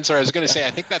Spencer, I was going to say, I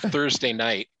think that Thursday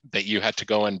night that you had to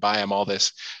go and buy him all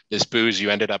this booze, you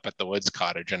ended up at the Woods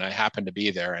Cottage, and I happened to be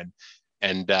there,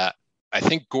 and I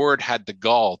think Gord had the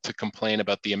gall to complain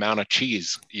about the amount of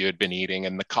cheese you had been eating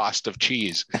and the cost of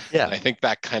cheese. Yeah, and I think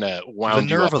that kind of wound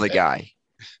the nerve of the guy.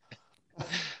 A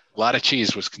lot of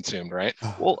cheese was consumed, right?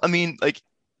 Well, I mean, like,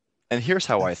 and here's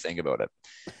how I think about it.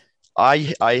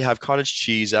 I have cottage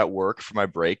cheese at work for my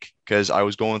break because I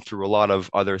was going through a lot of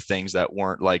other things that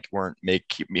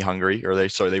keep me hungry, or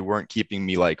they weren't keeping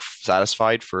me like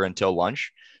satisfied for until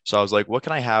lunch. So I was like, what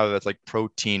can I have that's like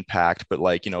protein packed, but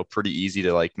like, pretty easy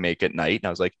to like make at night? And I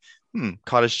was like,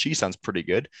 cottage cheese sounds pretty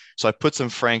good. So I put some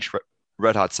Frank's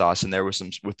red hot sauce in there with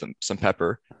some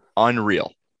pepper.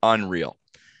 Unreal, unreal.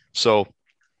 So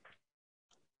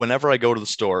whenever I go to the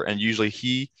store, and usually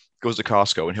he goes to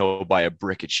Costco and he'll buy a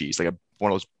brick of cheese, like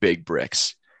one of those big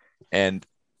bricks. And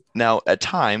now there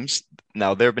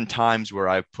have been times where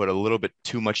I've put a little bit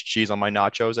too much cheese on my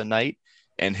nachos at night,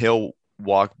 and he'll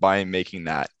walk by and making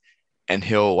that, and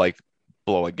he'll like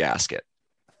blow a gasket.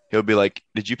 He'll be like,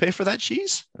 "Did you pay for that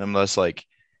cheese?" And I'm just like,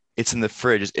 "It's in the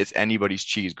fridge. It's anybody's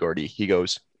cheese, Gordy." He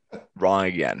goes, "Wrong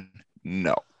again.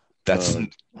 No,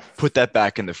 put that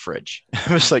back in the fridge."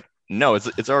 I was like, "No,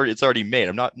 it's already made.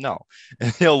 I'm not, no."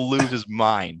 And he'll lose his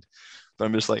mind. But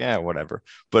I'm just like, whatever.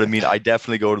 But I mean, I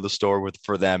definitely go to the store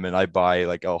for them, and I buy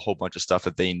like a whole bunch of stuff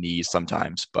that they need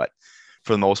sometimes. But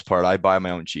for the most part, I buy my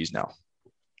own cheese now.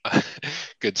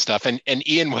 Good stuff. And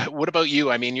Ian, what about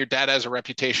you? I mean, your dad has a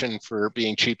reputation for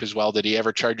being cheap as well. Did he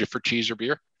ever charge you for cheese or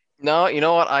beer? No, you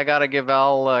know what? I gotta give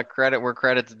Al credit where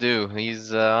credit's due.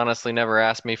 He's honestly never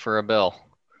asked me for a bill.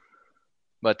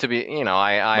 But to be,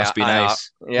 I must be nice.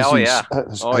 Yeah. Oh yeah.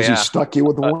 Has he stuck you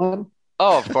with one?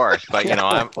 Oh, of course. But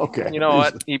I'm okay. You know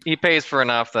what? He pays for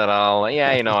enough that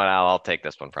I'll take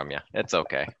this one from you. It's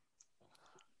okay.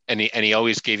 And he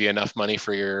always gave you enough money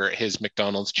for his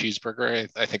McDonald's cheeseburger.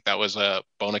 I think that was a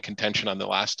bone of contention on the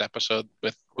last episode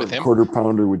with him. Quarter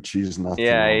pounder with cheese, nothing.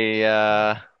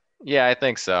 Yeah, yeah, I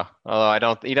think so.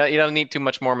 Although he doesn't need too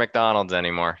much more McDonald's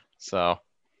anymore. So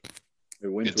it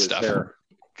went to his hair.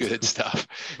 Good stuff.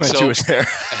 Went to his hair.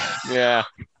 Yeah.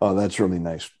 Oh, that's really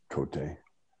nice, Cote.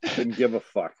 Didn't give a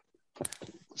fuck.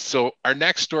 So our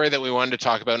next story that we wanted to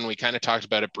talk about, and we kind of talked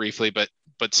about it briefly, but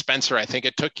Spencer, I think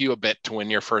it took you a bit to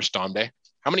win your first Dom Day.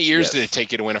 How many years did it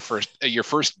take you to win your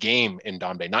first game in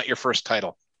Dom Day, not your first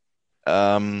title?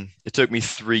 It took me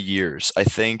 3 years. I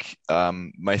think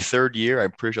my third year,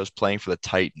 I'm pretty sure I was playing for the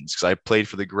Titans, because I played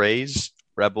for the Grays,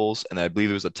 Rebels, and I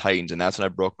believe it was the Titans, and that's when I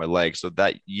broke my leg. So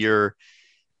that year,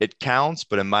 it counts,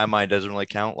 but in my mind, it doesn't really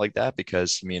count like that,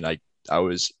 because I mean, I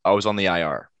was on the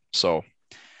IR, so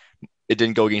it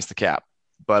didn't go against the cap.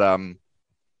 But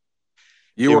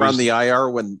you were on the IR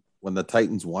when the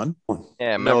Titans won?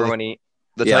 Yeah, remember when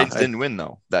the Titans didn't win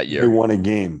though that year. They won a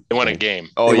game. They won a game.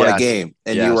 Oh, they won a game,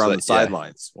 and you were on the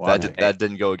sidelines. Wow. That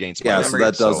didn't go against. Yeah, so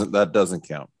that doesn't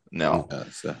count. No.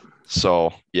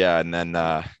 So yeah, and then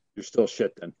you're still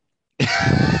shit then.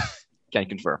 Can't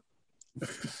confirm.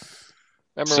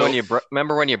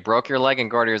 Remember when you broke your leg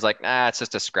and Gordy was like, it's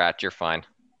just a scratch. You're fine.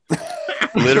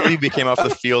 Literally, we came off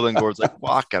the field and Gord's like,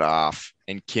 walk it off.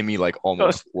 And Kimmy like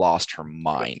almost lost her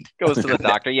mind. Goes to the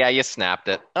doctor. Yeah, you snapped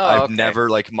it. I've never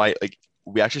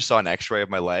we actually saw an x-ray of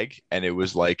my leg, and it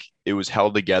was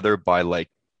held together by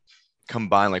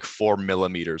combined 4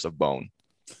 millimeters of bone.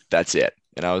 That's it.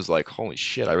 And I was like, holy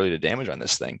shit, I really did damage on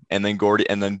this thing. And then Gordy,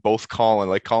 and then both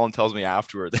Colin tells me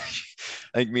afterward that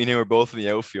I think me and him were both in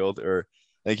the outfield, or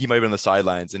I think he might have been on the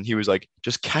sidelines, and he was like,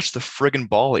 just catch the friggin'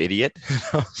 ball, idiot. And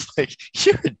I was like,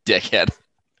 you're a dickhead.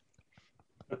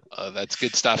 That's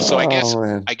good stuff. So I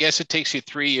guess it takes you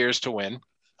 3 years to win.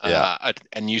 Yeah.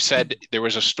 And you said there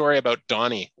was a story about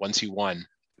Donnie once he won.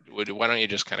 Why don't you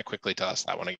just kind of quickly tell us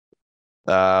that one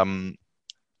again?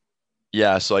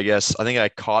 Yeah, so I think I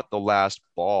caught the last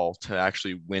ball to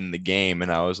actually win the game,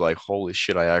 and I was like, holy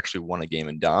shit, I actually won a game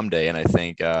in Dom Day. And I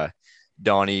think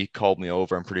Donnie called me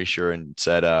over, I'm pretty sure, and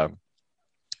said, can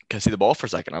I see the ball for a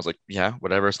second? I was like, yeah,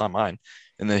 whatever, it's not mine.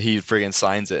 And then he friggin'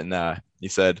 signs it, and he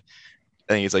said,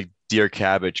 I think it's like, dear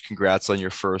Cabbage, congrats on your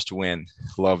first win.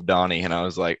 Love, Donnie. And I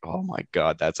was like, oh my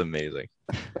God, that's amazing.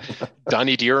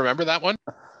 Donnie, do you remember that one?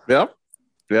 Yep.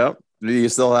 Do you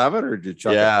still have it, or did you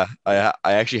chuck it? I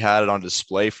actually had it on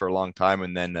display for a long time,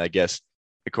 and then I guess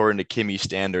according to Kimmy's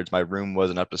standards, my room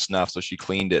wasn't up to snuff, so she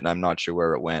cleaned it, and I'm not sure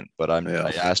where it went. But I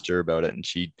asked her about it, and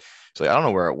she's like, I don't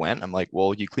know where it went. I'm like,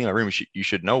 well, you clean my room, you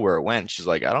should know where it went. She's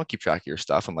like, I don't keep track of your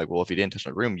stuff. I'm like, well, if you didn't touch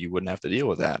my room, you wouldn't have to deal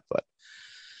with that. But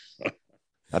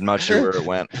I'm not sure where it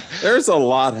went. There's a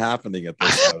lot happening at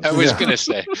this house. I was gonna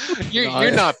say,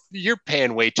 you're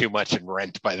paying way too much in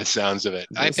rent by the sounds of it.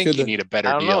 I think you need a better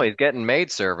deal. I don't know. He's getting maid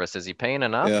service. Is he paying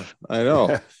enough? Yeah, I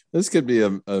know. This could be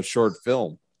a short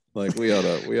film. Like we ought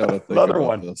to think another about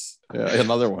one. This. Yeah,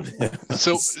 another one. Yeah.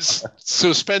 So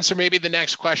Spencer, maybe the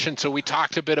next question. So we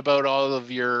talked a bit about all of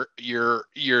your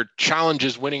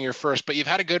challenges winning your first, but you've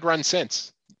had a good run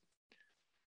since.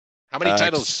 How many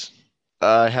titles?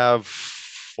 I have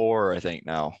 4, I think,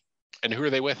 now. And who are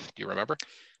they with? Do you remember?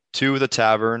 2 with the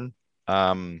Tavern.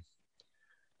 One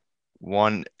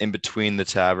in between the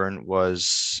Tavern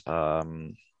was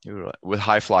with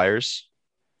High Flyers.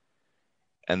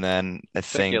 And then I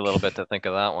think took you a little bit to think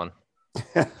of that one.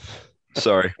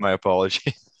 Sorry, my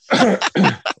apology.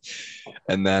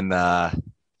 And then I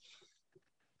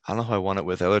don't know how I won it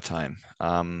with the other time.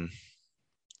 I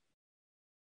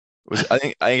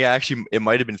think actually it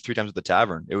might have been 3 times at the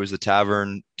tavern. It was the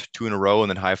tavern 2 in a row, and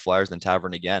then high flyers, and then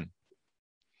tavern again.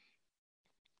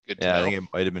 Good to know. I think it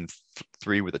might have been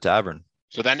 3 with the tavern.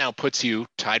 So that now puts you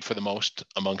tied for the most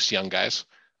amongst young guys,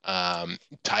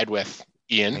 tied with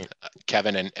Ian,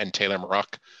 Kevin, and Taylor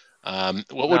Maroc.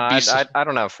 What would be? I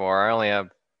don't have 4. I only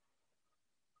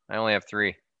have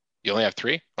 3. You only have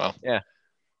 3? Well, yeah.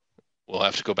 We'll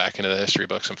have to go back into the history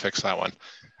books and fix that one.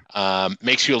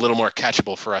 Makes you a little more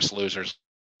catchable for us losers.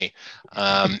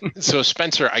 So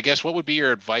Spencer, I guess what would be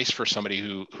your advice for somebody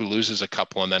who loses a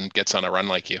couple and then gets on a run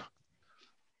like you?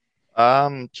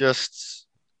 Just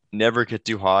never get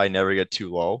too high, never get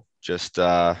too low. Just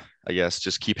I guess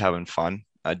just keep having fun.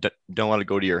 Don't let it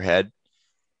go to your head.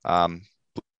 I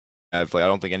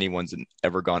don't think anyone's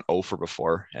ever gone 0 for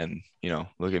before, and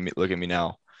look at me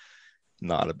now.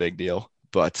 Not a big deal.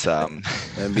 But and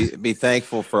be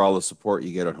thankful for all the support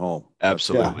you get at home.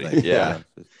 Absolutely, yeah.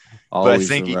 Always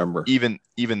but I think remember,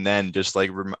 even then, just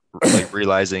like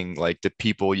realizing like the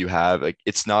people you have, like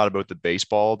it's not about the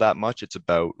baseball that much. It's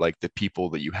about like the people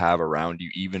that you have around you,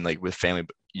 even like with family,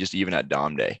 but just even at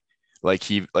Dom Day, like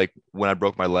when I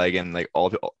broke my leg and like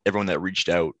everyone that reached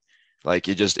out, like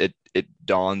it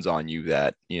dawns on you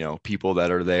that people that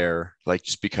are there, like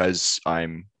just because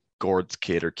I'm Gord's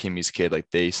kid or Kimmy's kid, like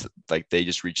they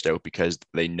just reached out because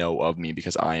they know of me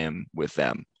because I am with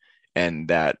them, and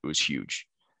that was huge.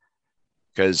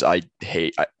 Because I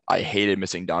hated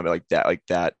missing Don, like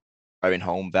that. Driving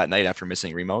home that night after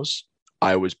missing Remos,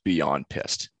 I was beyond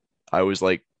pissed. I was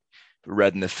like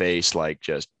red in the face, like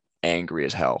just angry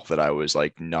as hell that I was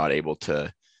like not able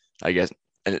to, I guess,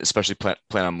 and especially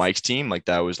playing on Mike's team, like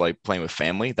that was like playing with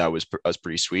family. That was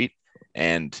pretty sweet,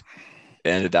 and it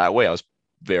ended that way. I was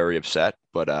very upset,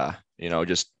 but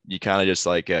just you kind of just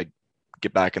like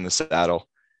get back in the saddle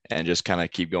and just kind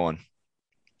of keep going.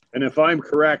 And if I'm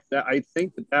correct, I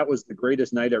think that was the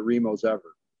greatest night at Remo's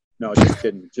ever. No, just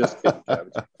kidding. That's good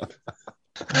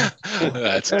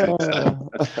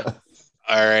stuff.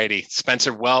 All righty,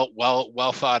 Spencer.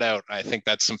 Well thought out. I think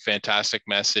that's some fantastic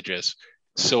messages.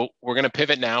 So we're going to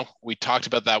pivot now. We talked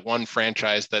about that one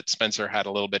franchise that Spencer had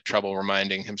a little bit trouble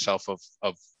reminding himself of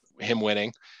him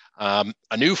winning.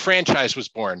 A new franchise was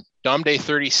born, Dom Day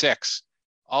 36.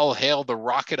 All hail the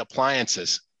Rocket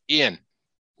Appliances. Ian,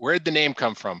 where'd the name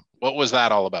come from? What was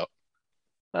that all about?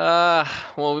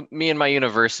 Well, me and my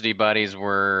university buddies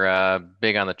were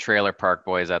big on the Trailer Park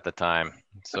Boys at the time.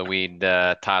 So we'd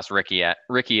toss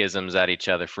Ricky-isms at each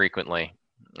other frequently.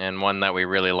 And one that we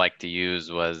really liked to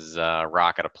use was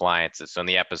Rocket Appliances. So in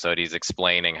the episode, he's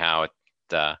explaining how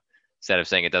instead of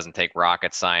saying it doesn't take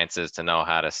rocket sciences to know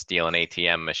how to steal an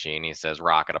ATM machine, he says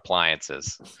Rocket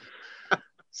Appliances.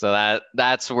 So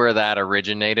that's where that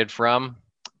originated from.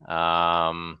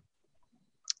 Yeah.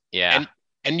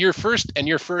 And your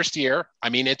first year, I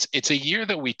mean, it's a year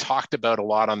that we talked about a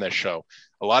lot on this show.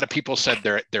 A lot of people said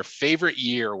their favorite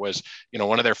year was,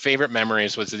 one of their favorite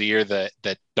memories was the year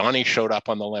that Donnie showed up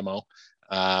on the limo.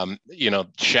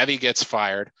 Chevy gets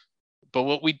fired. But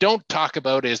what we don't talk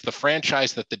about is the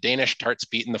franchise that the Danish Tarts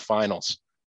beat in the finals.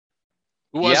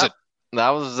 Who was it?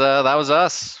 That was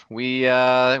us. We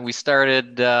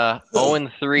started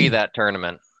 0-3 that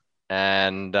tournament,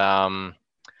 and I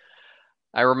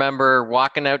remember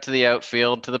walking out to the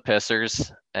outfield to the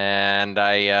Pissers, and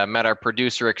I met our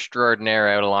producer extraordinaire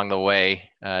out along the way,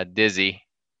 Dizzy,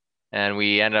 and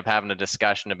we ended up having a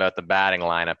discussion about the batting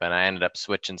lineup, and I ended up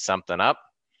switching something up.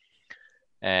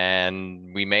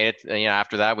 And we made it,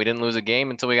 after that, we didn't lose a game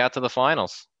until we got to the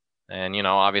finals. And,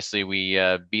 obviously we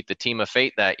beat the Team of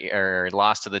Fate that year, or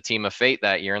lost to the Team of Fate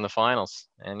that year in the finals.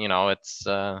 And, it's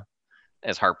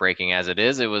as heartbreaking as it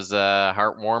is, it was a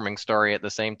heartwarming story at the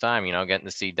same time, getting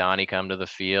to see Donnie come to the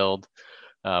field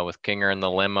with Kinger in the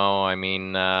limo. I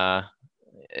mean,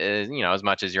 as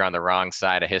much as you're on the wrong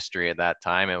side of history at that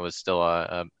time, it was still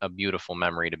a beautiful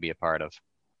memory to be a part of.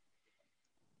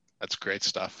 That's great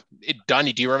stuff.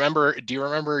 Donnie, do you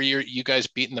remember you guys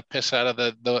beating the piss out of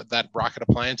that Rocket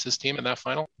Appliances team in that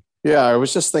final? Yeah, I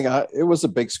was just thinking it was a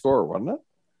big score, wasn't it?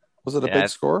 Was it a big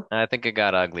score? I think it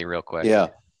got ugly real quick. Yeah.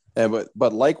 And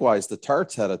but likewise, the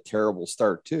Tarts had a terrible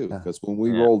start too, because when we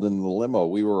rolled in the limo,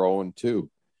 we were 0-2.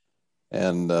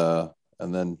 And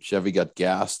then Chevy got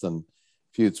gassed, and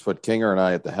Feuds put Kinger and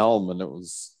I at the helm, and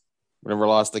we never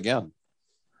lost again.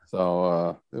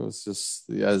 So it was just,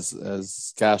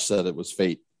 as Cash said, it was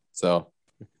fate. So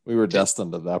we were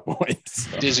destined at that point.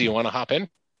 So. Dizzy, you want to hop in?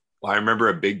 Well, I remember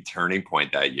a big turning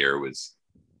point that year was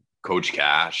Coach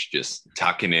Cash just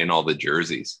tucking in all the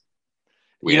jerseys.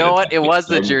 You know what? It was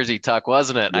the jersey tuck,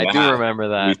 wasn't it? Yeah. I do remember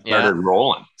that. We started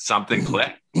rolling. Something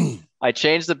clicked. I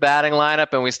changed the batting lineup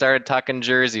and we started tucking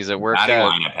jerseys. It worked out. The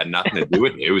batting lineup had nothing to do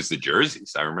with it. It was the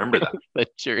jerseys. I remember that. The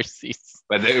jerseys.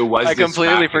 But it was. I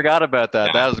completely forgot about that.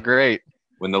 Yeah. That was great.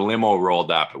 When the limo rolled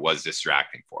up, it was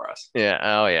distracting for us. Yeah.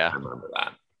 Oh, yeah. I remember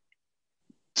that.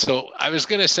 So I was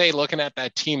going to say, looking at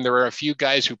that team, there were a few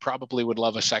guys who probably would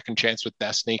love a second chance with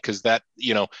Destiny because that,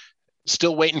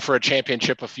 still waiting for a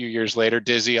championship a few years later.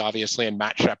 Dizzy, obviously, and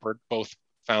Matt Shepard both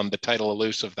found the title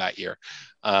elusive that year.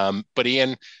 But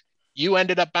Ian, you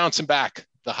ended up bouncing back.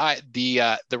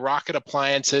 The Rocket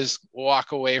Appliances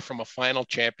walk away from a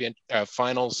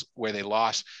finals where they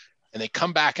lost, and they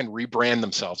come back and rebrand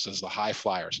themselves as the High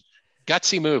Flyers.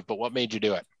 Gutsy move, but what made you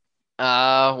do it?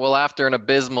 Well, after an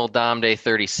abysmal Dom Day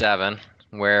 37,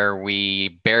 where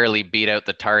we barely beat out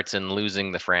the Tarts in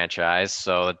losing the franchise.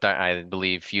 So I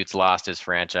believe Fuchs lost his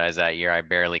franchise that year. I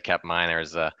barely kept mine. There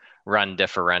was a run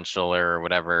differential or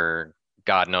whatever,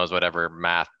 God knows whatever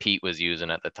math Pete was using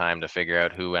at the time to figure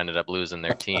out who ended up losing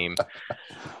their team.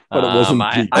 But it wasn't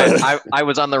Pete. I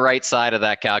was on the right side of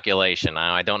that calculation.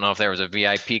 I don't know if there was a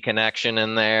VIP connection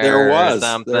in there or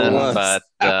something, but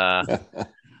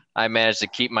I managed to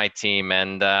keep my team.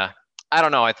 And I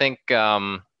don't know. I think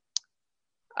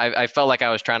I felt like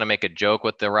I was trying to make a joke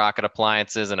with the Rocket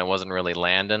Appliances and it wasn't really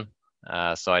landing.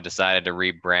 So I decided to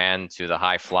rebrand to the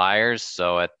High Flyers.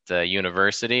 So at the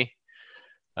university,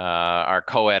 our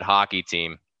co-ed hockey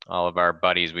team, all of our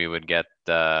buddies, we would get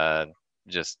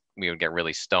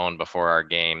really stoned before our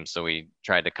games. So we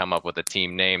tried to come up with a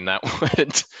team name that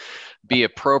would be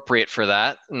appropriate for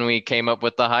that. And we came up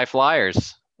with the High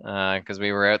Flyers. Because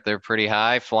we were out there pretty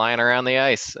high, flying around the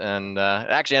ice, and it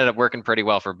actually ended up working pretty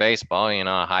well for baseball.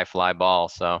 A high fly ball.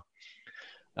 So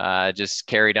just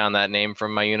carried on that name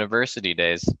from my university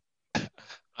days.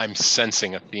 I'm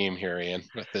sensing a theme here, Ian,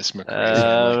 with this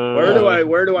McRae.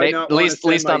 Where do I not? At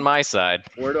least on my side.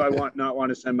 Where do I not want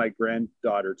to send my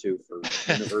granddaughter to for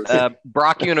university?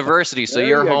 Brock University. So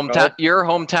your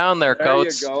hometown there,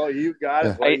 Coach. There you go. You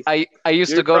got it. I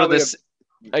used to go to this.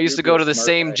 I used to go to the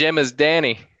same gym as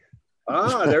Danny.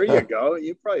 Ah, there you go.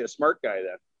 You're probably a smart guy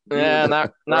then. Yeah,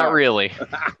 not really.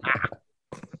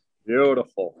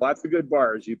 Beautiful. Lots of good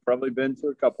bars. You've probably been to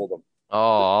a couple of them. Oh,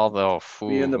 although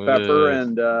me and the Pepper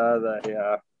and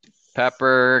the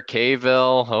Pepper,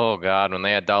 K-ville. Oh God, when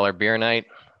they had dollar beer night.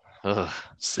 Ugh.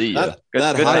 See ya.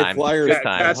 That High Flyers.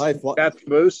 Cat's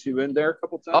Moose. You been there a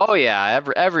couple times? Oh yeah,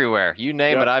 everywhere. You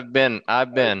name it, I've been. I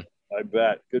bet.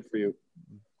 Good for you.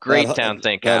 Great town,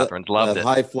 St. Catharines. Loved it.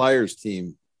 High Flyers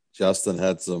team, Justin,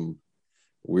 had some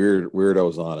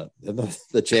weirdos on it.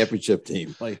 The championship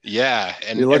team. Yeah.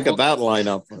 And you look at that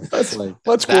lineup.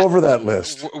 Let's go over that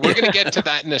list. We're going to get to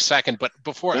that in a second. But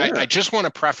before, I just want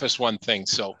to preface one thing.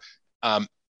 So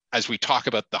as we talk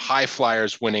about the High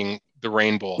Flyers winning the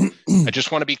Rain Bowl, I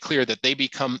just want to be clear that they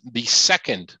become the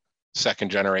second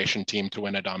generation team to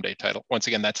win a Dom Day title. Once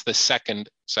again, that's the second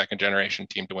generation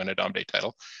team to win a Dom Day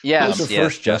title. Yeah, who was the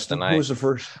first, Justin? Who was the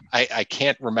first? I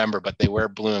can't remember, but they wear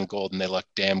blue and gold and they look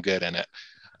damn good in it.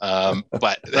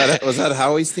 But was that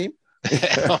Howie's team?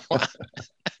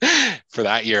 For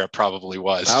that year, it probably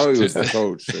was. Howie was the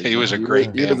coach. He was a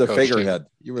great. You were the figurehead.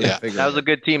 You were the figurehead. That was a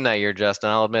good team that year,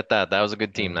 Justin. I'll admit that. That was a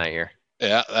good team that year.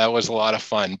 Yeah, that was a lot of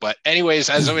fun. But anyways,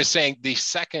 as I was saying, the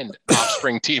second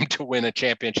offspring team to win a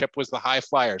championship was the High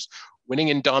Flyers, winning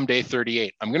in Dom Day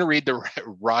 38. I'm going to read the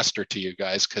roster to you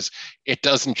guys because it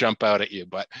doesn't jump out at you.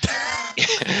 But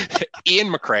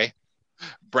Ian McRae,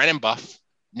 Brennan Buff,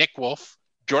 Nick Wolf,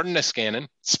 Jordan Niskanen,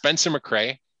 Spencer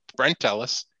McRae, Brent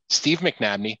Ellis, Steve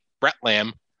McNabney, Brett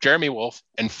Lamb, Jeremy Wolf,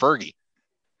 and Fergie.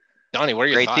 Donnie, what are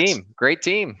your thoughts? Great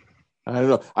team. I don't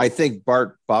know. I think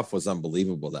Bart Buff was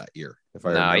unbelievable that year.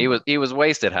 He was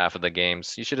wasted half of the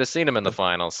games. You should have seen him in the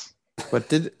finals. But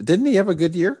didn't he have a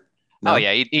good year? No? Oh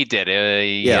yeah, he did.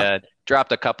 He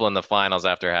dropped a couple in the finals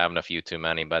after having a few too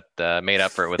many, but made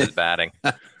up for it with his batting.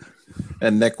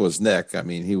 And Nick was Nick. I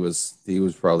mean, he was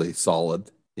probably solid.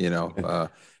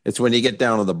 It's when you get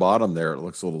down to the bottom there, it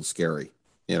looks a little scary.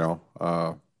 He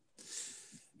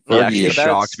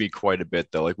shocked me quite a bit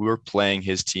though. Like we were playing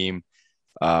his team.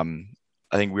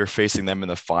 I think we were facing them in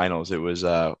the finals. It was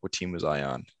what team was I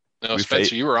on? No,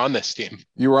 Spencer, you were on this team.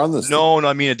 You were on this team. No,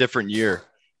 I mean a different year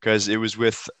because it was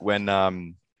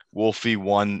when Wolfie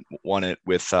won it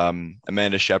with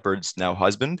Amanda Shepard's now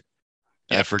husband.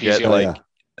 And I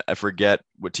forget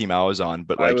what team I was on,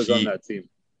 but I was on that team.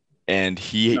 And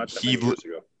he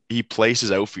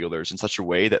places outfielders in such a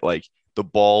way that like the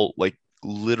ball like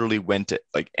literally went to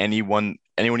like anyone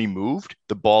he moved,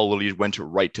 the ball literally went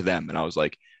right to them. And I was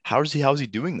like, how's he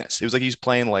doing this? It was like he's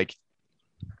playing like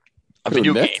a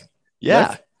video game. Yeah.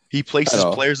 Nick? He places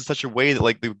players in such a way that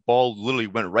like the ball literally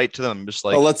went right to them. I'm just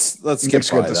like, well, let's get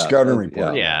the scouting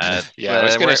report. Yeah. I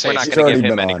was gonna say we're not going to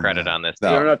give him any credit on this.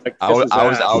 No. I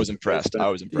was impressed.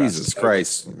 Jesus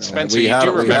Christ, Spencer, you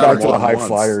do remember back to the high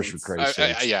flyers for Christ's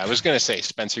sake. Yeah, I was going to say,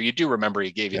 Spencer, you do remember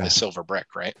he gave you the silver brick,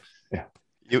 right? Yeah.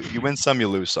 You win some, you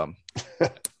lose some.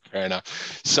 Fair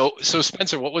enough. So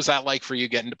Spencer, what was that like for you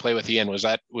getting to play with Ian? Was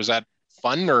that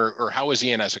fun, or how was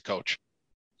Ian as a coach?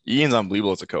 Ian's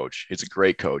unbelievable as a coach. He's a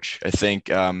great coach. I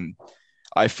think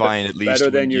I find at least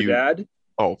better than your dad.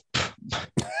 Oh,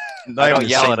 I don't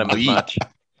yell at him as much.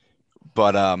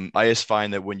 But I just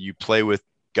find that when you play with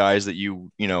guys that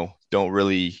you don't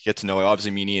really get to know,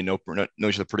 obviously me and Ian know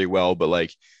each other pretty well, but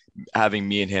like having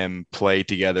me and him play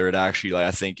together, it actually I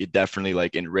think it definitely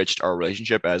like enriched our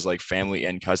relationship as like family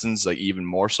and cousins, like even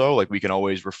more so. Like we can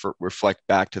always reflect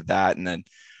back to that, and then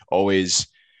always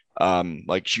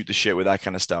like shoot the shit with that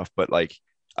kind of stuff. But like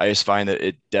I just find that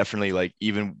it definitely like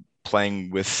even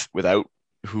playing without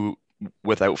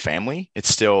family, it's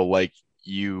still like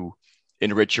you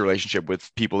enrich your relationship with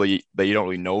people that you don't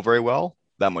really know very well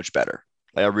that much better.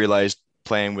 Like I realized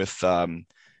playing with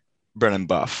Brennan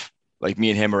Buff, like me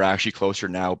and him are actually closer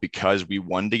now because we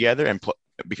won together and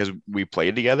because we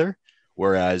played together.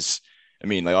 Whereas, I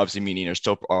mean, like obviously me and Ian are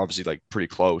still obviously like pretty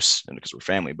close and because we're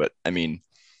family, but I mean,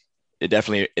 it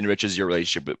definitely enriches your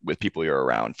relationship with people you're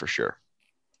around for sure.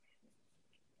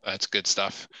 That's good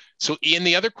stuff. So Ian,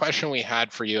 the other question we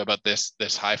had for you about this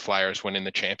High Flyers winning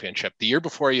the championship, the year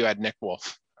before you had Nick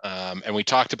Wolf. And we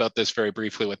talked about this very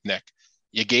briefly with Nick.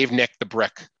 You gave Nick the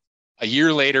brick. A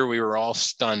year later, we were all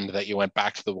stunned that you went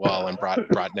back to the well and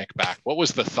brought Nick back. What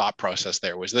was the thought process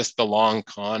there? Was this the long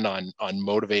con on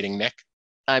motivating Nick?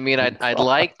 I mean,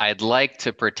 I'd like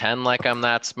to pretend like I'm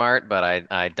that smart, but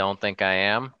I don't think I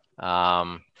am.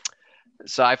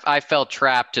 So I felt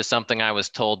trapped to something I was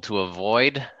told to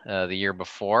avoid the year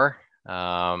before.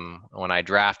 When I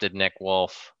drafted Nick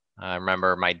Wolf, I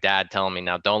remember my dad telling me,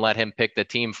 now don't let him pick the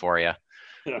team for you.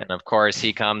 Yeah. And of course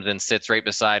he comes and sits right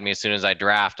beside me as soon as I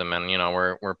draft him. And,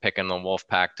 we're picking the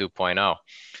Wolfpack 2.0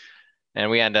 and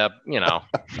we end up,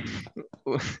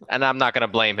 and I'm not going to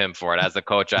blame him for it. As the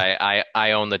coach,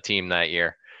 I own the team that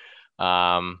year.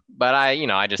 But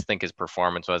I just think his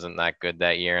performance wasn't that good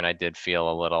that year. And I did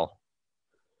feel a little,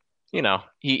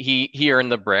 he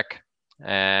earned the brick.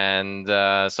 And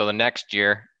so the next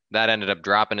year that ended up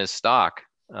dropping his stock.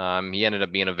 He ended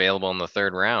up being available in the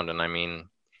third round. And I mean,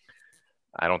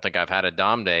 I don't think I've had a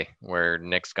Dom day where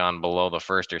Nick's gone below the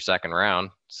first or second round.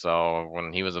 So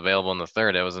when he was available in the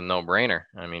third, it was a no-brainer.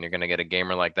 I mean, you're going to get a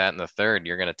gamer like that in the third,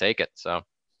 you're going to take it. So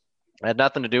it had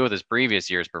nothing to do with his previous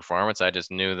year's performance. I just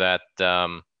knew that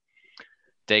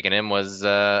taking him was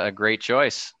a great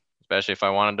choice, especially if I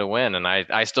wanted to win. And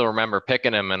I still remember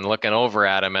picking him and looking over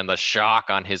at him, and the shock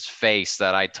on his face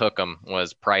that I took him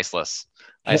was priceless.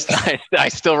 I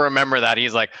still remember that.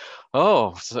 He's like,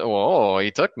 oh,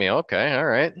 he took me. Okay. All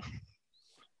right.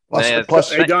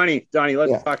 Plus, hey, Donnie,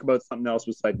 let's talk about something else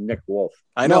besides Nick Wolf.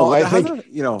 I know. I think,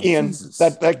 Ian,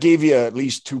 that gave you at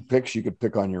least 2 picks you could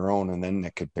pick on your own, and then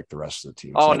Nick could pick the rest of the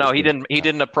team. Oh, no, he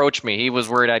didn't approach me. He was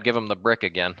worried I'd give him the brick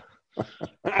again.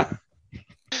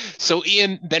 So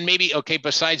Ian, then maybe, okay,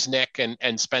 besides Nick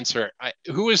and Spencer,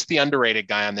 who is the underrated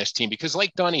guy on this team? Because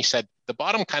like Donnie said, the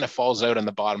bottom kind of falls out in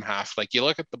the bottom half. Like you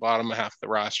look at the bottom half of the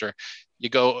roster, you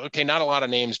go, okay, not a lot of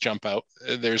names jump out.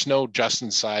 There's no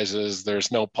Justin Sizes.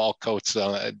 There's no Paul Coates.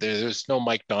 There's no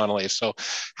Mike Donnelly. So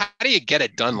how do you get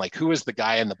it done? Like who is the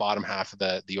guy in the bottom half of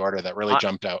the order that really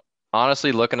jumped out?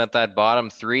 Honestly, looking at that bottom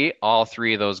three, all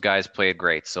three of those guys played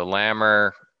great. So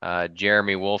Lammer,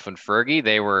 Jeremy, Wolf, and Fergie,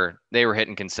 they were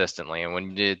hitting consistently. And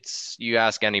when you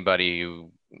ask anybody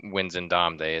who wins in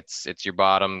Dom Day, it's your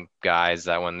bottom guys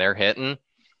that when they're hitting,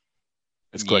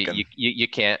 it's clicking. You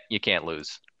can't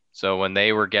lose. So when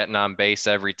they were getting on base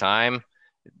every time,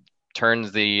 it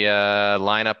turns the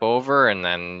lineup over, and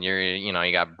then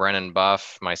you got Brennan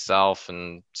Buff, myself,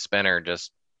 and Spinner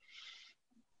just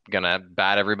gonna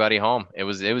bat everybody home. It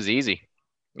was easy.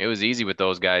 It was easy with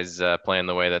those guys playing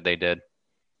the way that they did.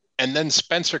 And then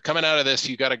Spencer, coming out of this,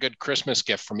 you got a good Christmas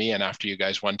gift from Ian after you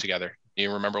guys won together. Do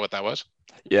you remember what that was?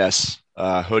 Yes,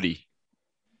 hoodie.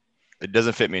 It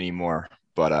doesn't fit me anymore,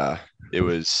 but it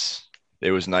was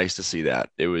nice to see that.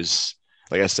 It was,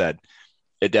 like I said,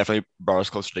 it definitely brought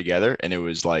us closer together. And it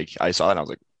was like, I saw it and I was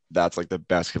like, that's like the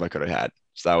best gift I could have had.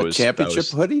 So that was championship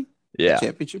hoodie. Yeah.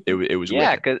 Championship. It was,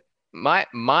 yeah. Cause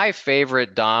My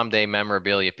favorite Dom Day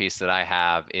memorabilia piece that I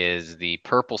have is the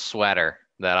purple sweater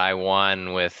that I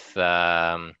won with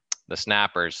the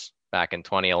Snappers back in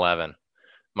 2011.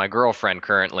 My girlfriend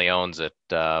currently owns it,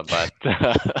 but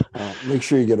make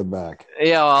sure you get it back.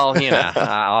 Yeah, well,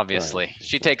 obviously right.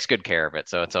 She takes good care of it,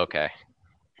 so it's okay.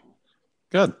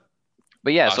 Good.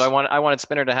 But yeah, awesome. So I wanted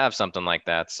Spinner to have something like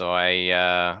that. So we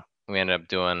ended up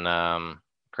doing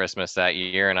Christmas that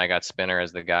year, and I got Spinner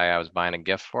as the guy I was buying a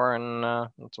gift for, and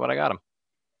that's what I got him.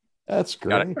 That's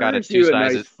great. Got it 2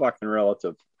 sizes. Nice fucking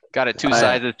relative. Got it 2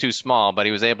 sizes too small, but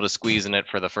he was able to squeeze in it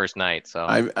for the first night. So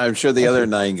I'm sure the other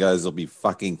 9 guys will be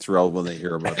fucking thrilled when they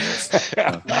hear about this.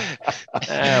 Whatever.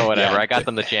 Yeah. I got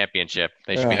them the championship.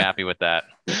 They should be happy with that.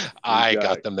 I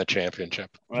got them the championship.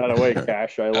 Right away,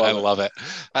 Cash. I love it.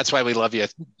 That's why we love you,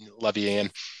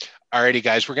 Ian. Alrighty,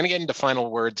 guys, we're going to get into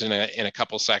final words in a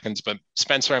couple seconds, but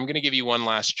Spencer, I'm going to give you one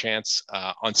last chance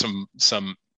on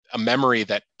a memory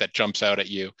that jumps out at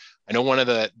you. I know one of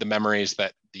the memories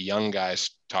that the young guys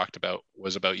talked about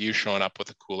was about you showing up with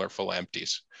a cooler full of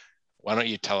empties. Why don't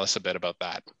you tell us a bit about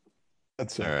that?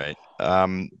 That's all right.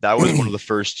 That was one of the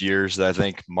first years that I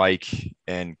think Mike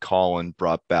and Colin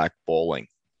brought back bowling.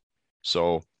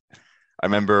 So I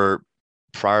remember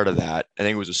prior to that, I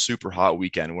think it was a super hot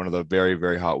weekend, one of the very,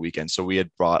 very hot weekends. So we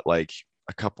had brought like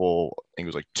a couple, I think it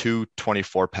was like 2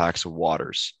 24 packs of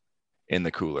waters in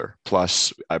the cooler.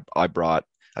 Plus I brought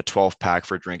a 12 pack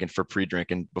for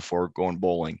pre-drinking before going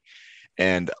bowling.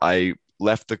 And I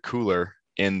left the cooler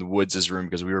in the Woods' room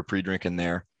because we were pre-drinking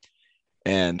there.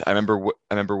 And I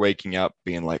remember waking up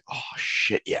being like, oh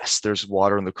shit, yes, there's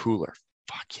water in the cooler.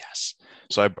 Fuck yes.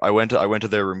 So I went to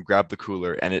their room, grabbed the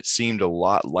cooler, and it seemed a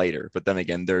lot lighter. But then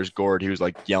again, there's Gord. He was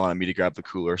like yelling at me to grab the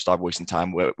cooler, stop wasting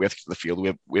time. We have to get to the field.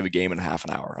 We have a game in half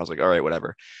an hour. I was like, all right,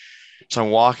 whatever. So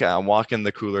I'm walking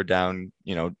the cooler down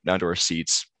to our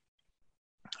seats.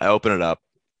 I open it up,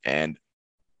 and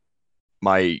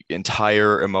my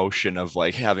entire emotion of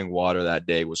like having water that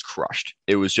day was crushed.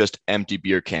 It was just empty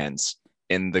beer cans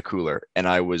in the cooler, and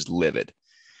I was livid.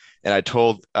 And I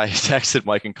texted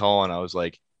Mike and Colin. I was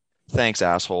like, thanks,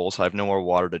 assholes. I have no more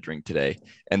water to drink today.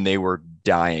 And they were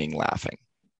dying laughing.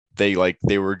 They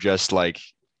were just like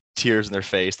tears in their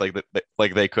face,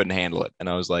 like they couldn't handle it. And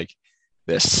I was like,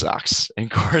 this sucks. And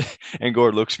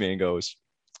Gord looks at me and goes,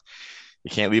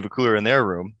 you can't leave a cooler in their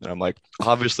room. And I'm like,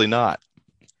 obviously not.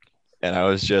 And I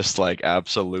was just like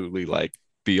absolutely like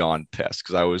beyond pissed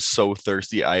because I was so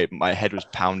thirsty. My head was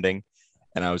pounding,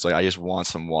 and I was like, I just want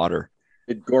some water.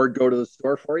 Did Gord go to the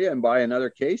store for you and buy another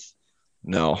case?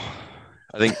 No,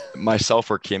 I think myself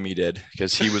or Kimmy did,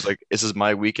 because he was like, this is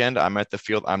my weekend. I'm at the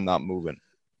field. I'm not moving.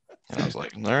 And I was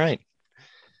like, all right.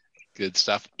 Good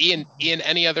stuff. Ian,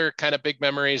 any other kind of big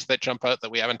memories that jump out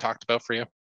that we haven't talked about for you?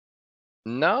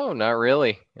 No, not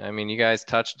really. I mean, you guys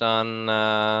touched on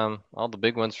all the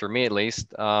big ones for me, at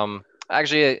least.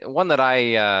 Actually, one that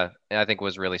I think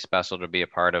was really special to be a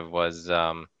part of was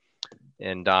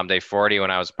in Dom Day 40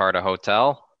 when I was part of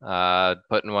Hotel,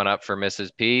 putting one up for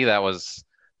Mrs. P. That was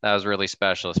really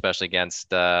special, especially against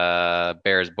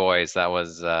Bears boys. That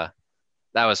was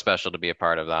special to be a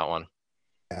part of that one.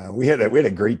 We had a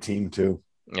great team too.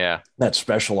 Yeah, that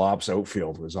special ops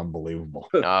outfield was unbelievable.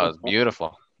 Oh, it was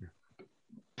beautiful.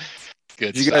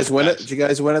 Good. Did you guys win it? Did you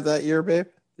guys win it that year, babe?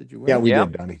 Did you win? Yeah, we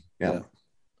did, Donnie. Yeah.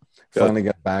 Finally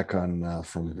got back on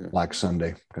from Black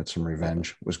Sunday. Got some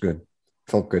revenge. It was good.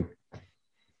 Felt good.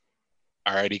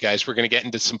 All righty, guys. We're going to get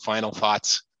into some final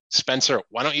thoughts. Spencer,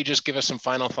 why don't you just give us some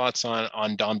final thoughts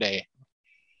on Dom Day?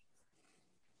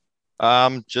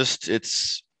 Just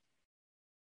it's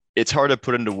hard to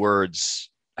put into words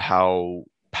how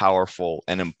powerful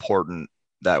and important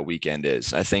that weekend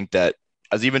is. I think that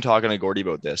I was even talking to Gordy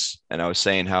about this, and I was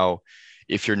saying how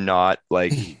if you're not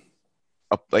like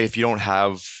if you don't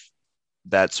have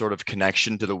that sort of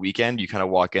connection to the weekend, you kind of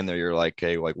walk in there, you're like,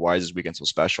 hey, like, why is this weekend so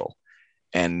special?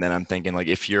 And then I'm thinking, like,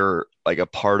 if you're like a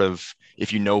part of,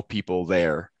 if you know people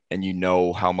there and you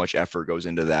know how much effort goes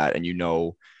into that and you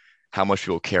know how much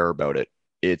people care about it,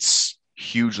 it's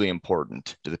hugely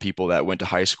important to the people that went to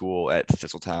high school at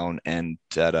Thistletown and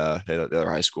at the other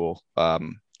high school.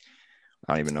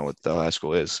 I don't even know what the high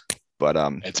school is, but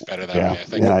it's better that way, I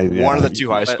think. One of the two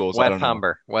high schools. West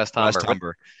Humber.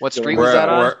 What street was that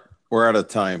on? We're out of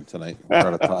time tonight. We're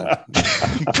out of time.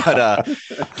 But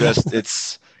just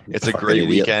it's a great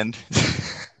weekend.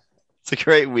 It's a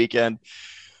great weekend.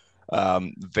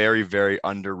 Very, very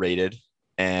underrated,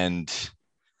 and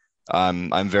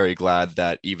I'm very glad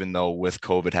that even though with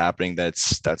COVID happening,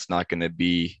 that's not going to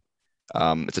be.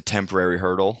 It's a temporary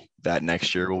hurdle. That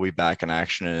next year we'll be back in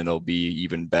action, and it'll be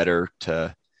even better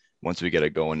once we get it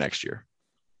going next year.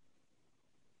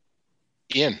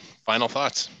 Ian, final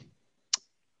thoughts.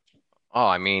 Oh,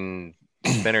 I mean,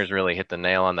 Spinners really hit the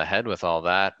nail on the head with all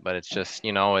that, but it's just,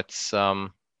 it's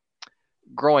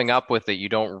growing up with it, you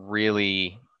don't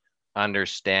really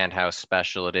understand how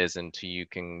special it is until you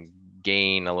can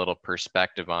gain a little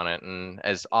perspective on it. And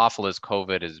as awful as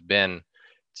COVID has been,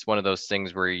 it's one of those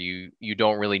things where you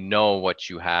don't really know what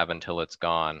you have until it's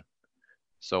gone.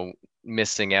 So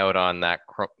missing out on that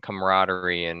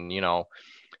camaraderie and,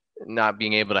 not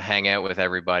being able to hang out with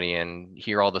everybody and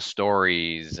hear all the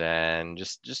stories and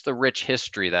just the rich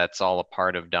history that's all a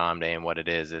part of Dom Day and what it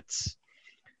is.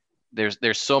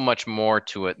 There's so much more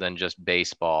to it than just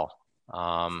baseball.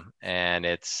 And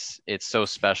it's so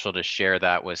special to share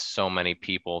that with so many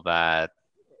people that,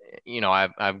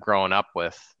 I've grown up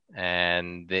with,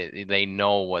 and they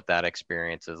know what that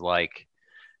experience is like,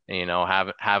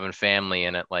 having family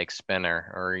in it, like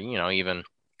Spinner, or, even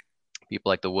people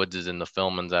like the Woodses and the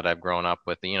Filmans that I've grown up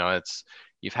with.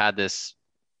 You've had this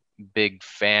big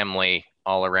family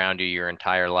all around you your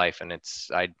entire life. And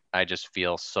I just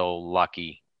feel so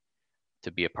lucky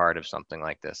to be a part of something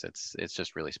like this. It's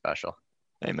just really special.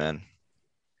 Amen.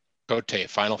 Cote,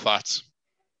 final thoughts.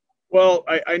 Well,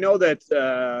 I know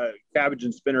that Cabbage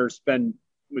and Spinner spend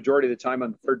majority of the time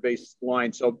on the third base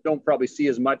line, so don't probably see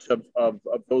as much of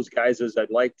those guys as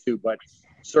I'd like to, but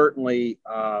certainly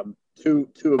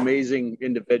two amazing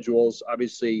individuals.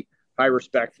 Obviously, high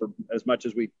respect for as much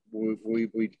as we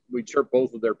chirp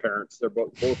both of their parents.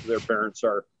 Both of their parents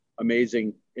are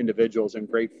amazing individuals and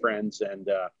great friends, and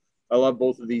I love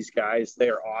both of these guys. They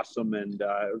are awesome, and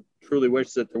truly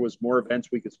wish that there was more events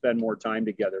we could spend more time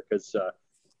together, because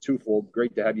twofold,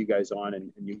 great to have you guys on,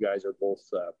 and you guys are both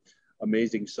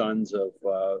amazing sons of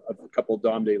a couple of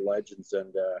Dom Day legends,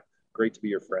 and great to be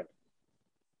your friend.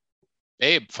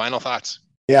 Babe, final thoughts.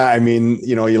 Yeah, I mean,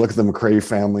 you look at the McRae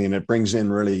family, and it brings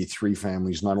in really three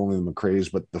families, not only the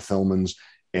McRaes, but the Filmans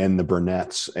and the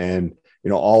Burnett's, and,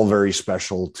 all very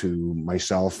special to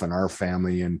myself and our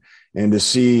family. And to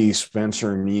see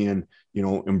Spencer and Ian,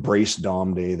 embrace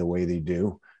Dom Day the way they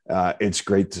do, it's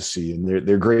great to see. And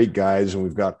they're great guys. And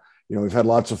we've had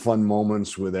lots of fun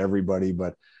moments with everybody,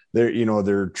 but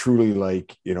they're truly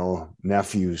like,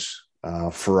 nephews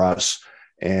for us.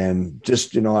 And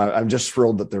just, I'm just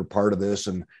thrilled that they're part of this,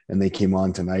 and they came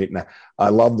on tonight. And I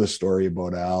love the story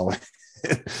about Al,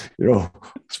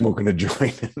 smoking a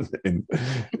joint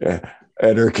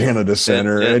at Air Canada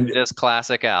Center. And just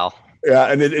classic Al.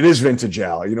 Yeah. And it is vintage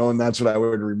Al, and that's what I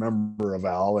would remember of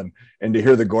Al, and to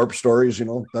hear the Gorp stories,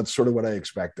 that's sort of what I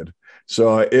expected.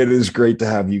 So it is great to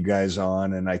have you guys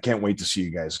on, and I can't wait to see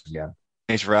you guys again.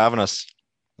 Thanks for having us.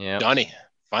 Yeah. Donnie,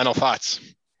 final thoughts.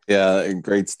 Yeah,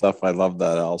 great stuff. I love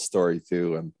that Al story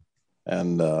too.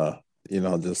 And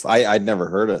just I'd never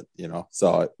heard it,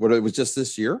 so it was just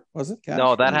this year, was it? Cash?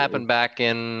 No, that happened back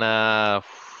in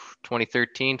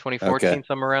 2013, 2014, okay.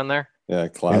 Somewhere around there. Yeah,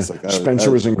 classic. Yeah.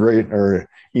 Spencer was in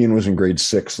Ian was in grade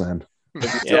 6 then. Did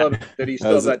he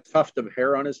still have that tuft of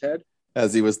hair on his head?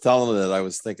 As he was telling it, I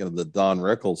was thinking of the Don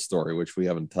Rickles story, which we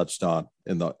haven't touched on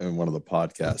in one of the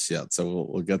podcasts yet. So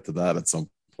we'll get to that at some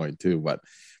point too. But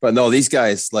no, these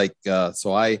guys, like,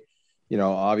 so I,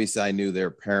 obviously I knew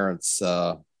their parents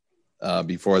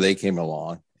before they came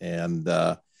along, and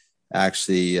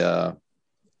actually,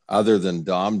 other than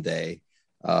Dom Day,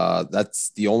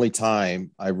 that's the only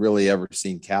time I really ever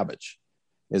seen Cabbage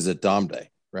is at Dom Day,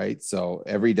 right? So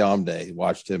every Dom Day,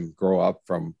 watched him grow up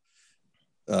from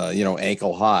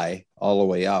ankle high all the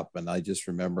way up. And I just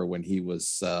remember when he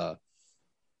was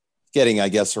getting, I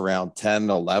guess, around 10,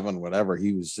 11, whatever,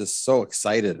 he was just so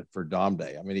excited for Dom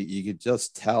Day. I mean, you could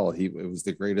just tell it was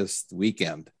the greatest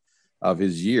weekend of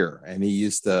his year. And he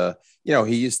used to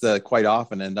quite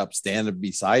often end up standing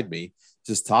beside me,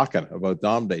 just talking about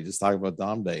Dom Day,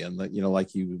 And, like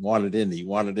he wanted in.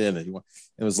 And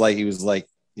it was like, he was like,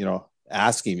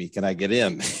 asking me, can I get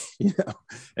in?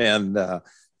 And,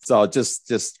 so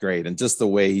just great, and just the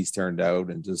way he's turned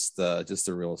out, and just a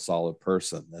real solid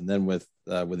person. And then with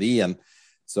Ian,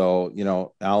 so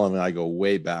Alan and I go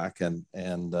way back, and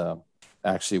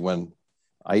actually when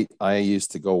I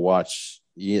used to go watch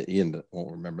Ian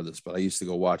won't remember this, but I used to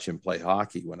go watch him play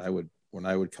hockey when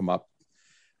I would come up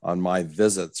on my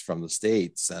visits from the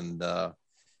States, and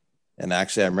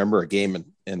actually I remember a game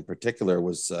in particular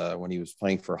was when he was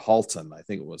playing for Halton. I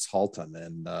think it was Halton,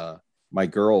 and I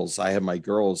had my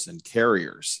girls in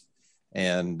Carriers,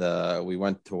 and we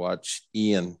went to watch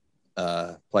Ian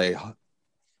play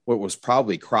what was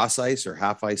probably cross ice or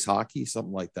half ice hockey,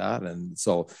 something like that. And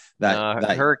so that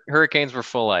Hurricanes were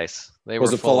full ice. They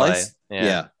was were full ice.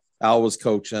 Yeah. Al was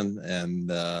coaching, and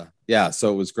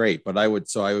so it was great. But I would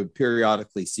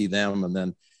periodically see them, and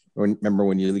then remember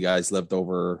when you guys lived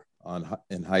over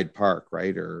in Hyde Park,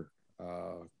 right? Or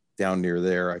down near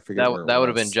there. I forget where that would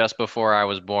have been just before I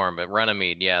was born, but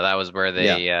Runnymede, yeah, that was where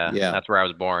they, that's where I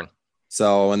was born.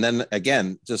 So, and then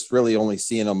again, just really only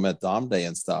seeing them at Dom Day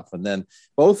and stuff. And then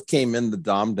both came in the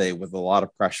Dom Day with a lot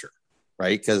of pressure,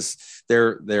 right? Because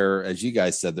they're, as you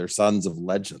guys said, they're sons of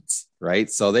legends,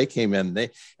 right? So they came in,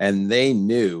 they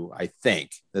knew, I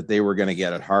think, that they were going to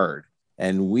get it hard.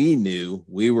 And we knew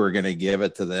we were going to give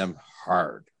it to them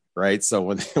hard, right?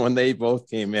 So when they both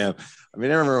came in, I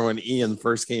mean, I remember when Ian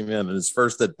first came in and his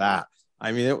first at bat,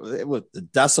 I mean, it was the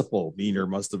decibel meter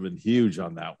must have been huge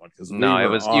on that one because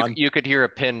you could hear a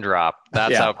pin drop.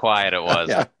 That's how quiet it was.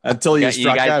 Yeah, until you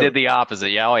guys out. did the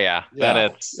opposite. Yeah,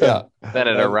 then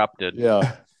it erupted.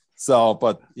 Yeah. So,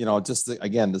 but just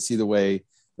again to see the way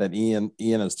that Ian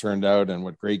has turned out and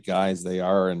what great guys they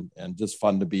are, and just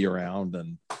fun to be around,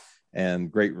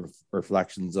 and great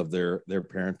reflections of their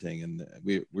parenting, and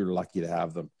we were lucky to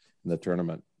have them in the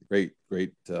tournament.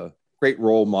 Great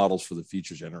role models for the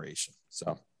future generation.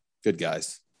 So good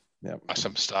guys. Yeah.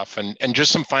 Awesome stuff. And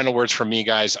just some final words from me,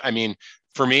 guys. I mean,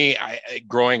 for me,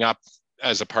 growing up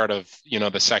as a part of,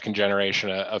 the second generation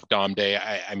of Dom Day,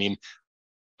 I mean,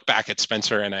 back at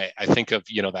Spencer, and I think of,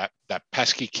 that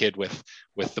pesky kid with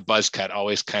the buzz cut,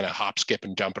 always kind of hop, skip,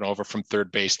 and jumping over from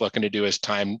third base, looking to do his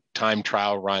time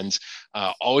trial runs,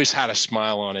 always had a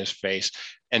smile on his face.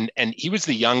 And he was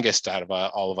the youngest out of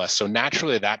all of us. So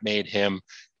naturally that made him,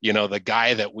 the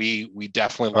guy that we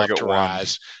definitely love to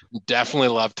razz, definitely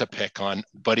love to pick on,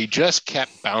 but he just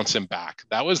kept bouncing back.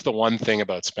 That was the one thing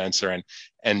about Spencer.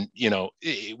 And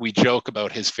we joke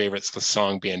about his favorite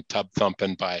song being Tub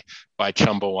Thumping by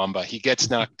Chumbawamba. He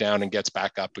gets knocked down and gets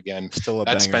back up again. Still a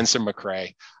That's banger. Spencer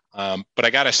McRae. But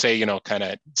I got to say, kind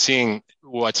of seeing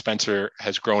what Spencer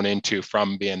has grown into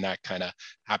from being that kind of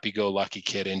happy-go-lucky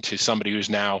kid into somebody who's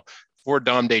now 4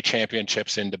 Dom Day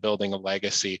championships into building a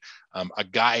legacy, a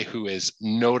guy who is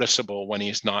noticeable when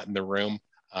he's not in the room,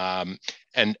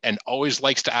 and always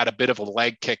likes to add a bit of a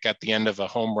leg kick at the end of a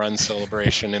home run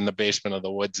celebration in the basement of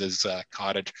the Woods'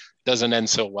 cottage. Doesn't end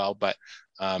so well, but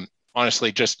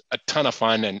honestly, just a ton of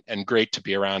fun and great to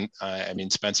be around. I mean,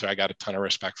 Spencer, I got a ton of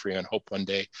respect for you and hope one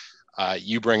day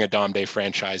you bring a Dom Day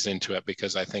franchise into it,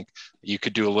 because I think you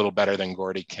could do a little better than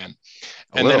Gordy can.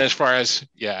 And then as far as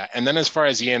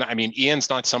Ian, I mean, Ian's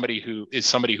not somebody who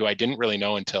I didn't really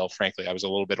know until, frankly, I was a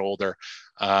little bit older.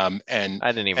 And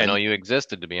I didn't even know you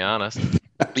existed, to be honest.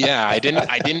 Yeah, I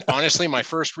didn't honestly. My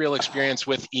first real experience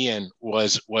with Ian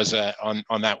was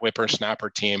on that whippersnapper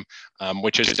team,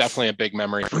 which is definitely a big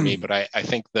memory for me. But I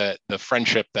think the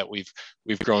friendship that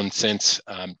we've grown since,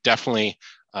 definitely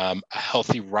a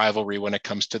healthy rivalry when it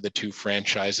comes to the two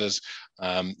franchises,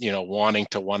 wanting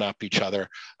to one up each other.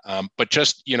 But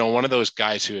just, one of those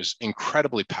guys who is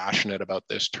incredibly passionate about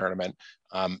this tournament.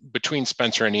 Between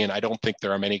Spencer and Ian, I don't think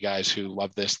there are many guys who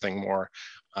love this thing more.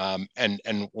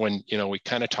 And when, we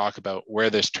kind of talk about where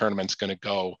this tournament's going to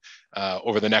go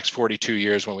over the next 42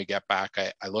 years, when we get back,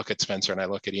 I look at Spencer and I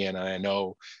look at Ian, and I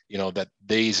know, that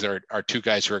these are two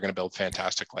guys who are going to build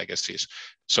fantastic legacies.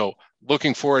 So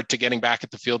looking forward to getting back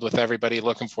at the field with everybody,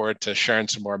 looking forward to sharing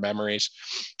some more memories.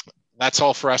 That's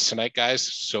all for us tonight, guys.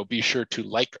 So be sure to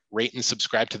like, rate, and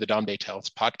subscribe to the Dom Day Tales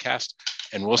podcast,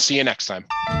 and we'll see you next time.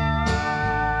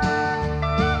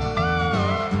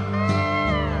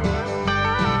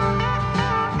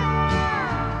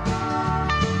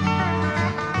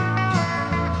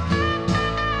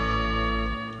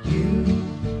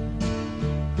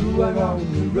 Who are on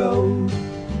the road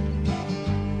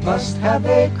must have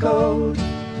a code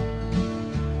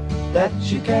that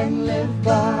you can live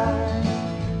by,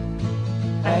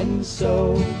 and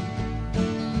so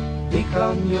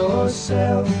become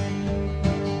yourself,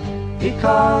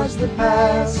 because the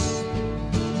past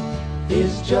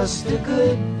is just a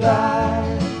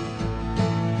goodbye.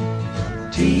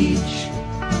 Teach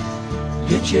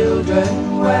your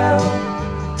children well,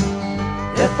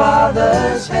 their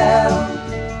father's hell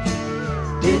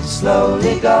did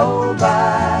slowly go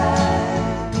by,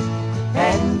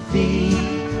 and feed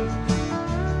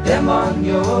them on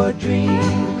your dreams,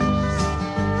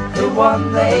 the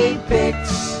one they picked,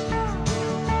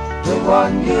 the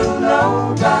one you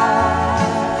know by.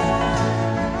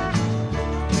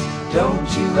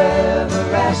 Don't you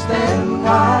ever ask them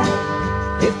why,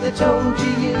 if they told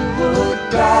you you would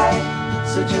cry,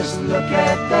 so just look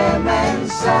at them and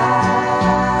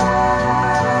sigh.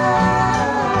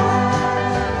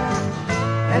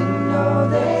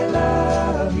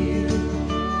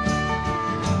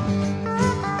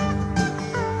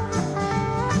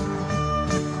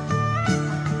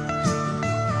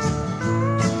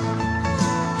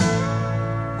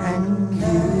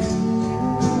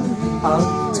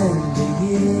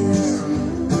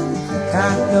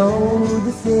 Now know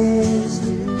the fears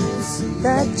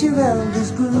that your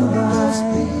elders grew by,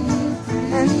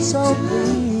 and so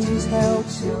please help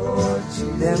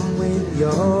them with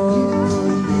your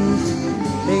youth.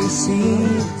 They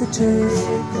seek the truth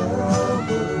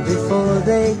before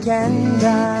they can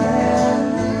die.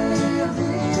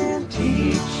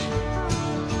 Teach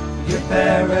your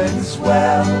parents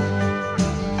well,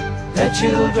 their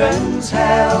children's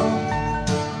hell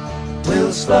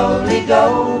will slowly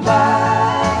go by,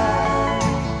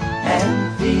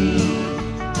 and feed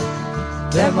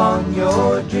them on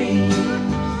your dreams,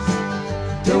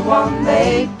 the one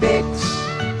they fix,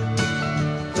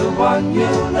 the one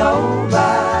you know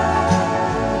by.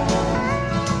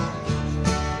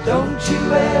 Don't you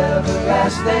ever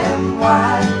ask them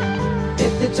why,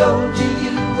 if they told you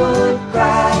you would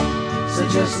cry, so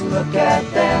just look at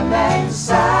them and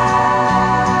sigh.